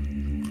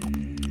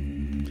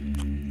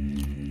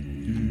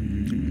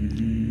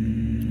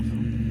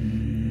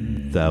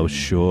 Thou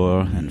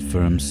sure and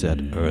firm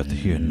set earth,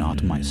 hear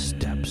not my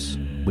steps.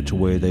 Which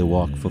way they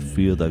walk, for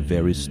fear thy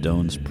very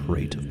stones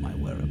prate of my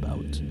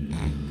whereabouts.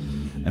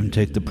 And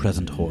take the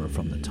present horror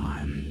from the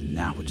time,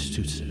 now which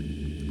suits it.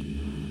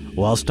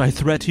 Whilst I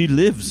threat he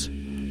lives,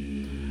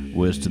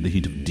 whereas to the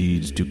heat of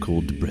deeds too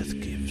cold the breath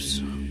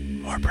gives.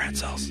 More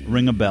pretzels.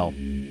 Ring a bell.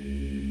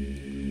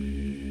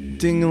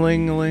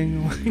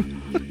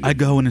 Ding-a-ling-a-ling. I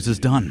go and it is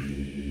done.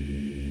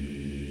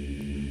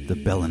 The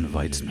bell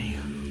invites me.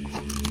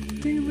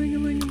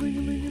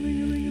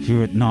 Ding-a-ling-a-ling-a-ling-a-ling-a-ling.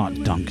 Hear it not,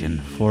 Duncan,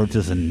 for it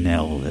is a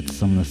knell that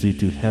summons thee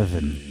to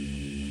heaven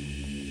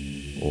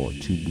or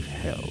to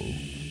hell.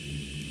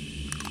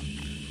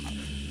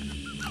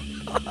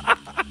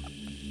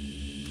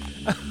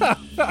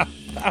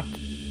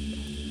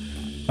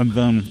 And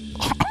then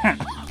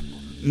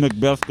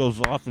Macbeth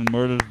goes off and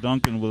murders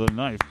Duncan with a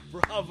knife.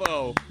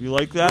 Bravo. You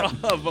like that?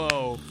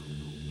 Bravo.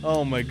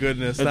 Oh my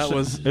goodness,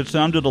 It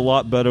sounded a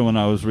lot better when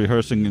I was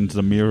rehearsing into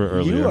the mirror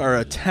earlier. You are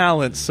a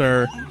talent,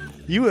 sir.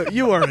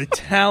 You are a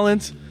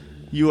talent.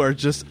 You are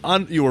just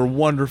you are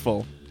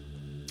wonderful.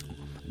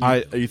 Are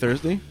you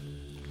thirsty?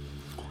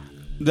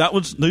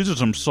 These are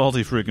some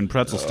salty freaking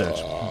pretzel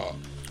sticks.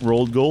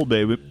 Rolled gold,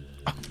 baby.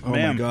 Oh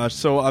my gosh.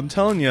 So I'm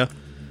telling you,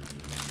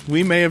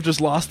 we may have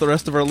just lost the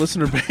rest of our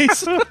listener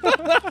base.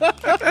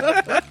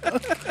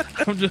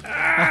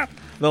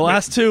 The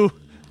last two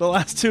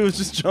has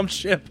just jumped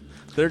ship.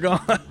 They're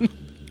gone.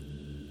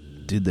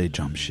 Did they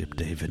jump ship,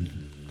 David?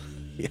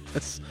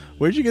 Yes.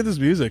 Where'd you get this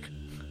music?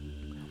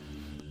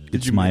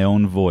 It's my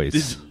own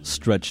voice,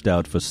 stretched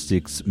out for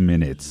 6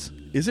 minutes.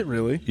 Is it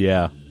really?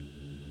 Yeah.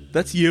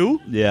 That's you?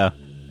 Yeah.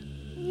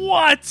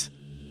 What?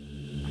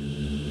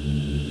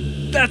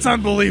 That's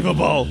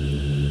unbelievable.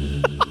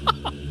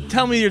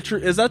 Tell me your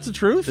truth. Is that the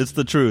truth? It's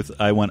the truth.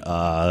 I went,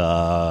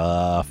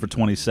 for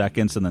 20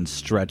 seconds and then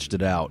stretched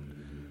it out.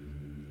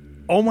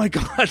 Oh my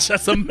gosh,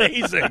 that's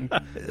amazing.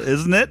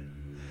 Isn't it?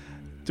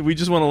 Do we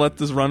just want to let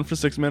this run for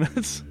 6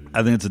 minutes?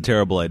 I think it's a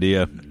terrible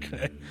idea.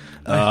 Okay.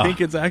 I think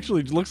it's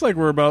actually looks like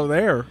we're about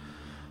there.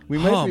 We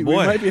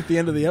might be at the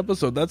end of the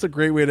episode. That's a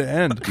great way to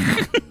end.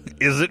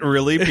 Is it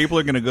really? People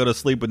are going to go to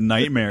sleep with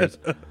nightmares.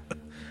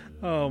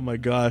 Oh my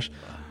gosh.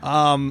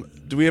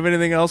 Do we have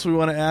anything else we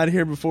want to add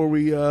here before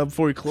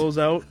we close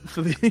out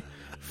for the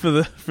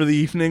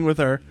evening with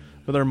our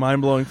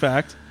mind-blowing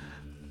fact?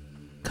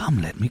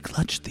 Come, let me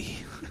clutch thee.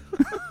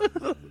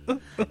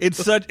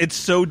 It's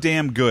so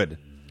damn good.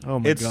 Oh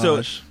my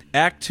gosh.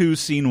 Act 2,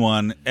 Scene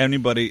 1.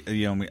 Anybody,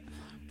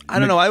 I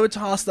don't know. I would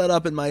toss that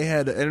up in my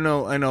head.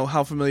 I know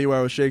how familiar you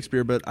are with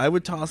Shakespeare, but I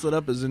would toss it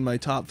up as in my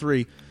top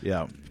 3.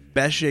 Yeah.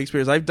 Best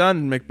Shakespeare's. I've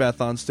done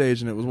Macbeth on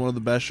stage, and it was one of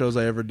the best shows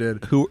I ever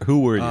did. Who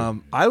were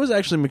you? I was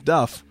actually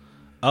Macduff.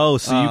 Oh,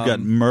 so you got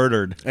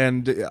murdered.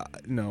 And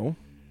no,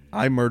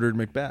 I murdered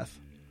Macbeth.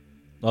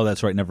 Oh,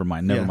 that's right. Never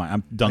mind.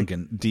 I'm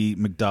Duncan.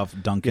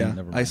 Macduff, Duncan. Yeah,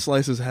 never mind. I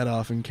slice his head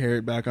off and carry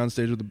it back on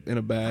stage in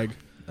a bag.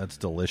 That's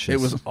delicious. It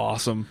was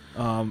awesome.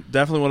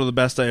 Definitely one of the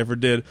best I ever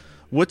did.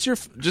 What's your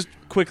just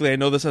quickly? I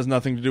know this has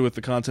nothing to do with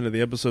the content of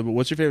the episode, but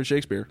what's your favorite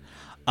Shakespeare?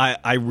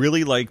 I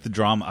really like the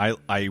drama.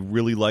 I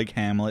really like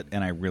Hamlet,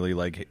 and I really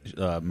like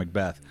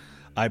Macbeth.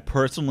 I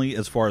personally,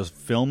 as far as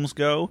films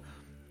go,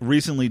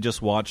 recently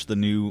just watched the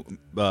new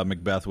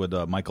Macbeth with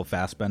Michael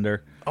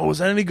Fassbender. Oh, is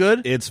that any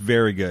good? It's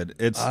very good.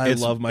 I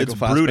love Michael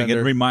Fassbender. Brooding.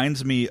 It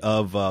reminds me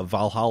of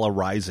Valhalla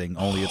Rising,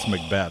 only it's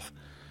Macbeth.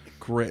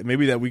 Great.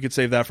 Maybe that we could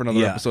save that for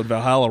another episode.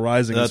 Valhalla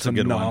Rising is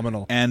phenomenal. A good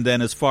one. And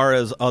then as far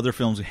as other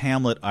films,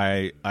 Hamlet,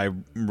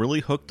 I'm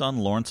really hooked on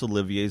Laurence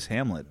Olivier's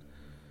Hamlet.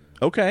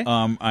 Okay.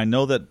 I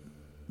know that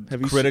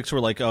critics were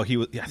like, "Oh, I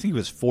think he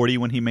was 40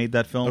 when he made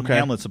that film." Okay.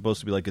 Hamlet's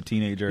supposed to be like a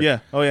teenager. Yeah.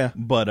 Oh yeah.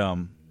 But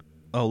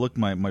oh look,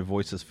 my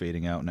voice is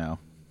fading out now.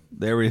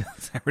 There it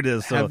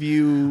is. So,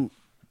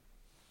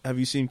 have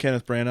you seen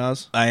Kenneth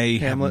Branagh's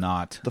Hamlet? Have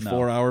not. The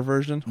 4-hour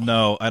version?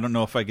 No, I don't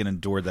know if I can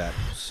endure that.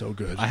 So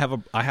good. I have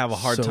a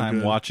hard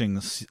time watching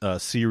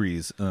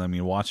series.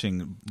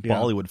 Watching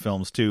Bollywood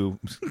films too.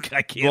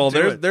 I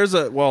can't. There's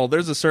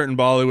a certain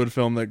Bollywood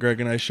film that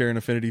Greg and I share an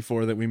affinity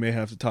for that we may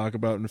have to talk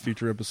about in a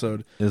future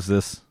episode. Is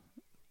this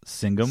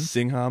Singham?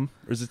 Singham?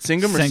 Or is it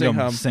Singham or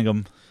Singham?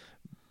 Singham.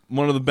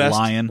 One of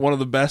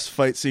the best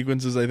fight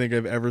sequences I think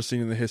I've ever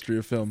seen in the history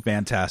of film.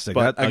 Fantastic.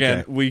 But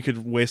again, we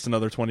could waste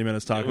another 20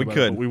 minutes talking about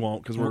it, but we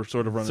won't because we're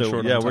sort of running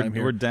short on time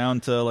here. We're down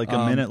to like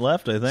a minute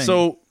left, I think.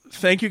 So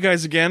thank you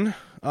guys again.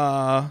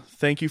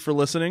 Thank you for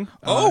listening.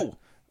 What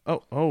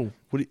do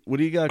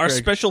you got, Our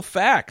Greg? special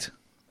fact.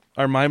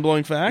 Our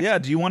mind-blowing fact? Yeah,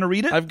 do you want to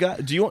read it? I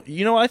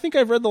think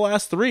I've read the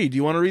last 3. Do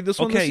you want to read this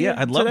one this year?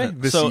 Yeah, I'd love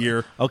it. This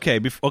year. Okay,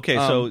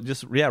 so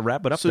just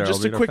wrap it up there. So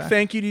just a quick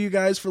thank you to you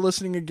guys for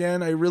listening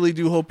again. I really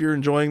do hope you're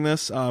enjoying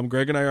this.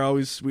 Greg and I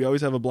always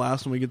have a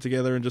blast when we get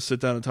together and just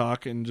sit down and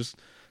talk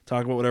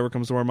about whatever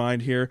comes to our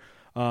mind here.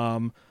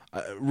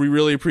 we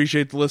really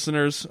appreciate the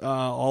listeners,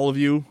 all of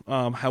you,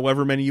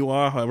 however many you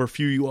are, however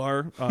few you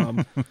are.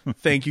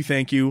 Thank you.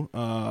 Thank you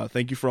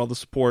for all the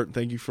support.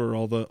 Thank you for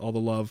all the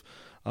love.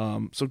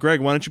 So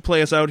Greg, why don't you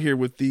play us out here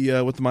with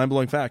the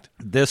mind-blowing fact?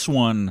 This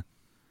one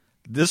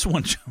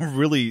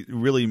really,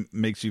 really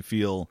makes you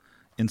feel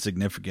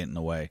insignificant in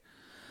a way.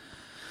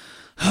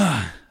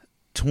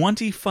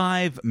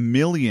 25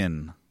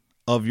 million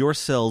of your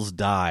cells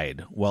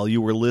died while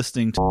you were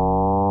listening to...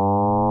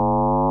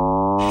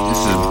 This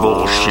is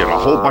bullshit. A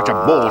whole bunch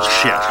of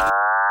bullshit.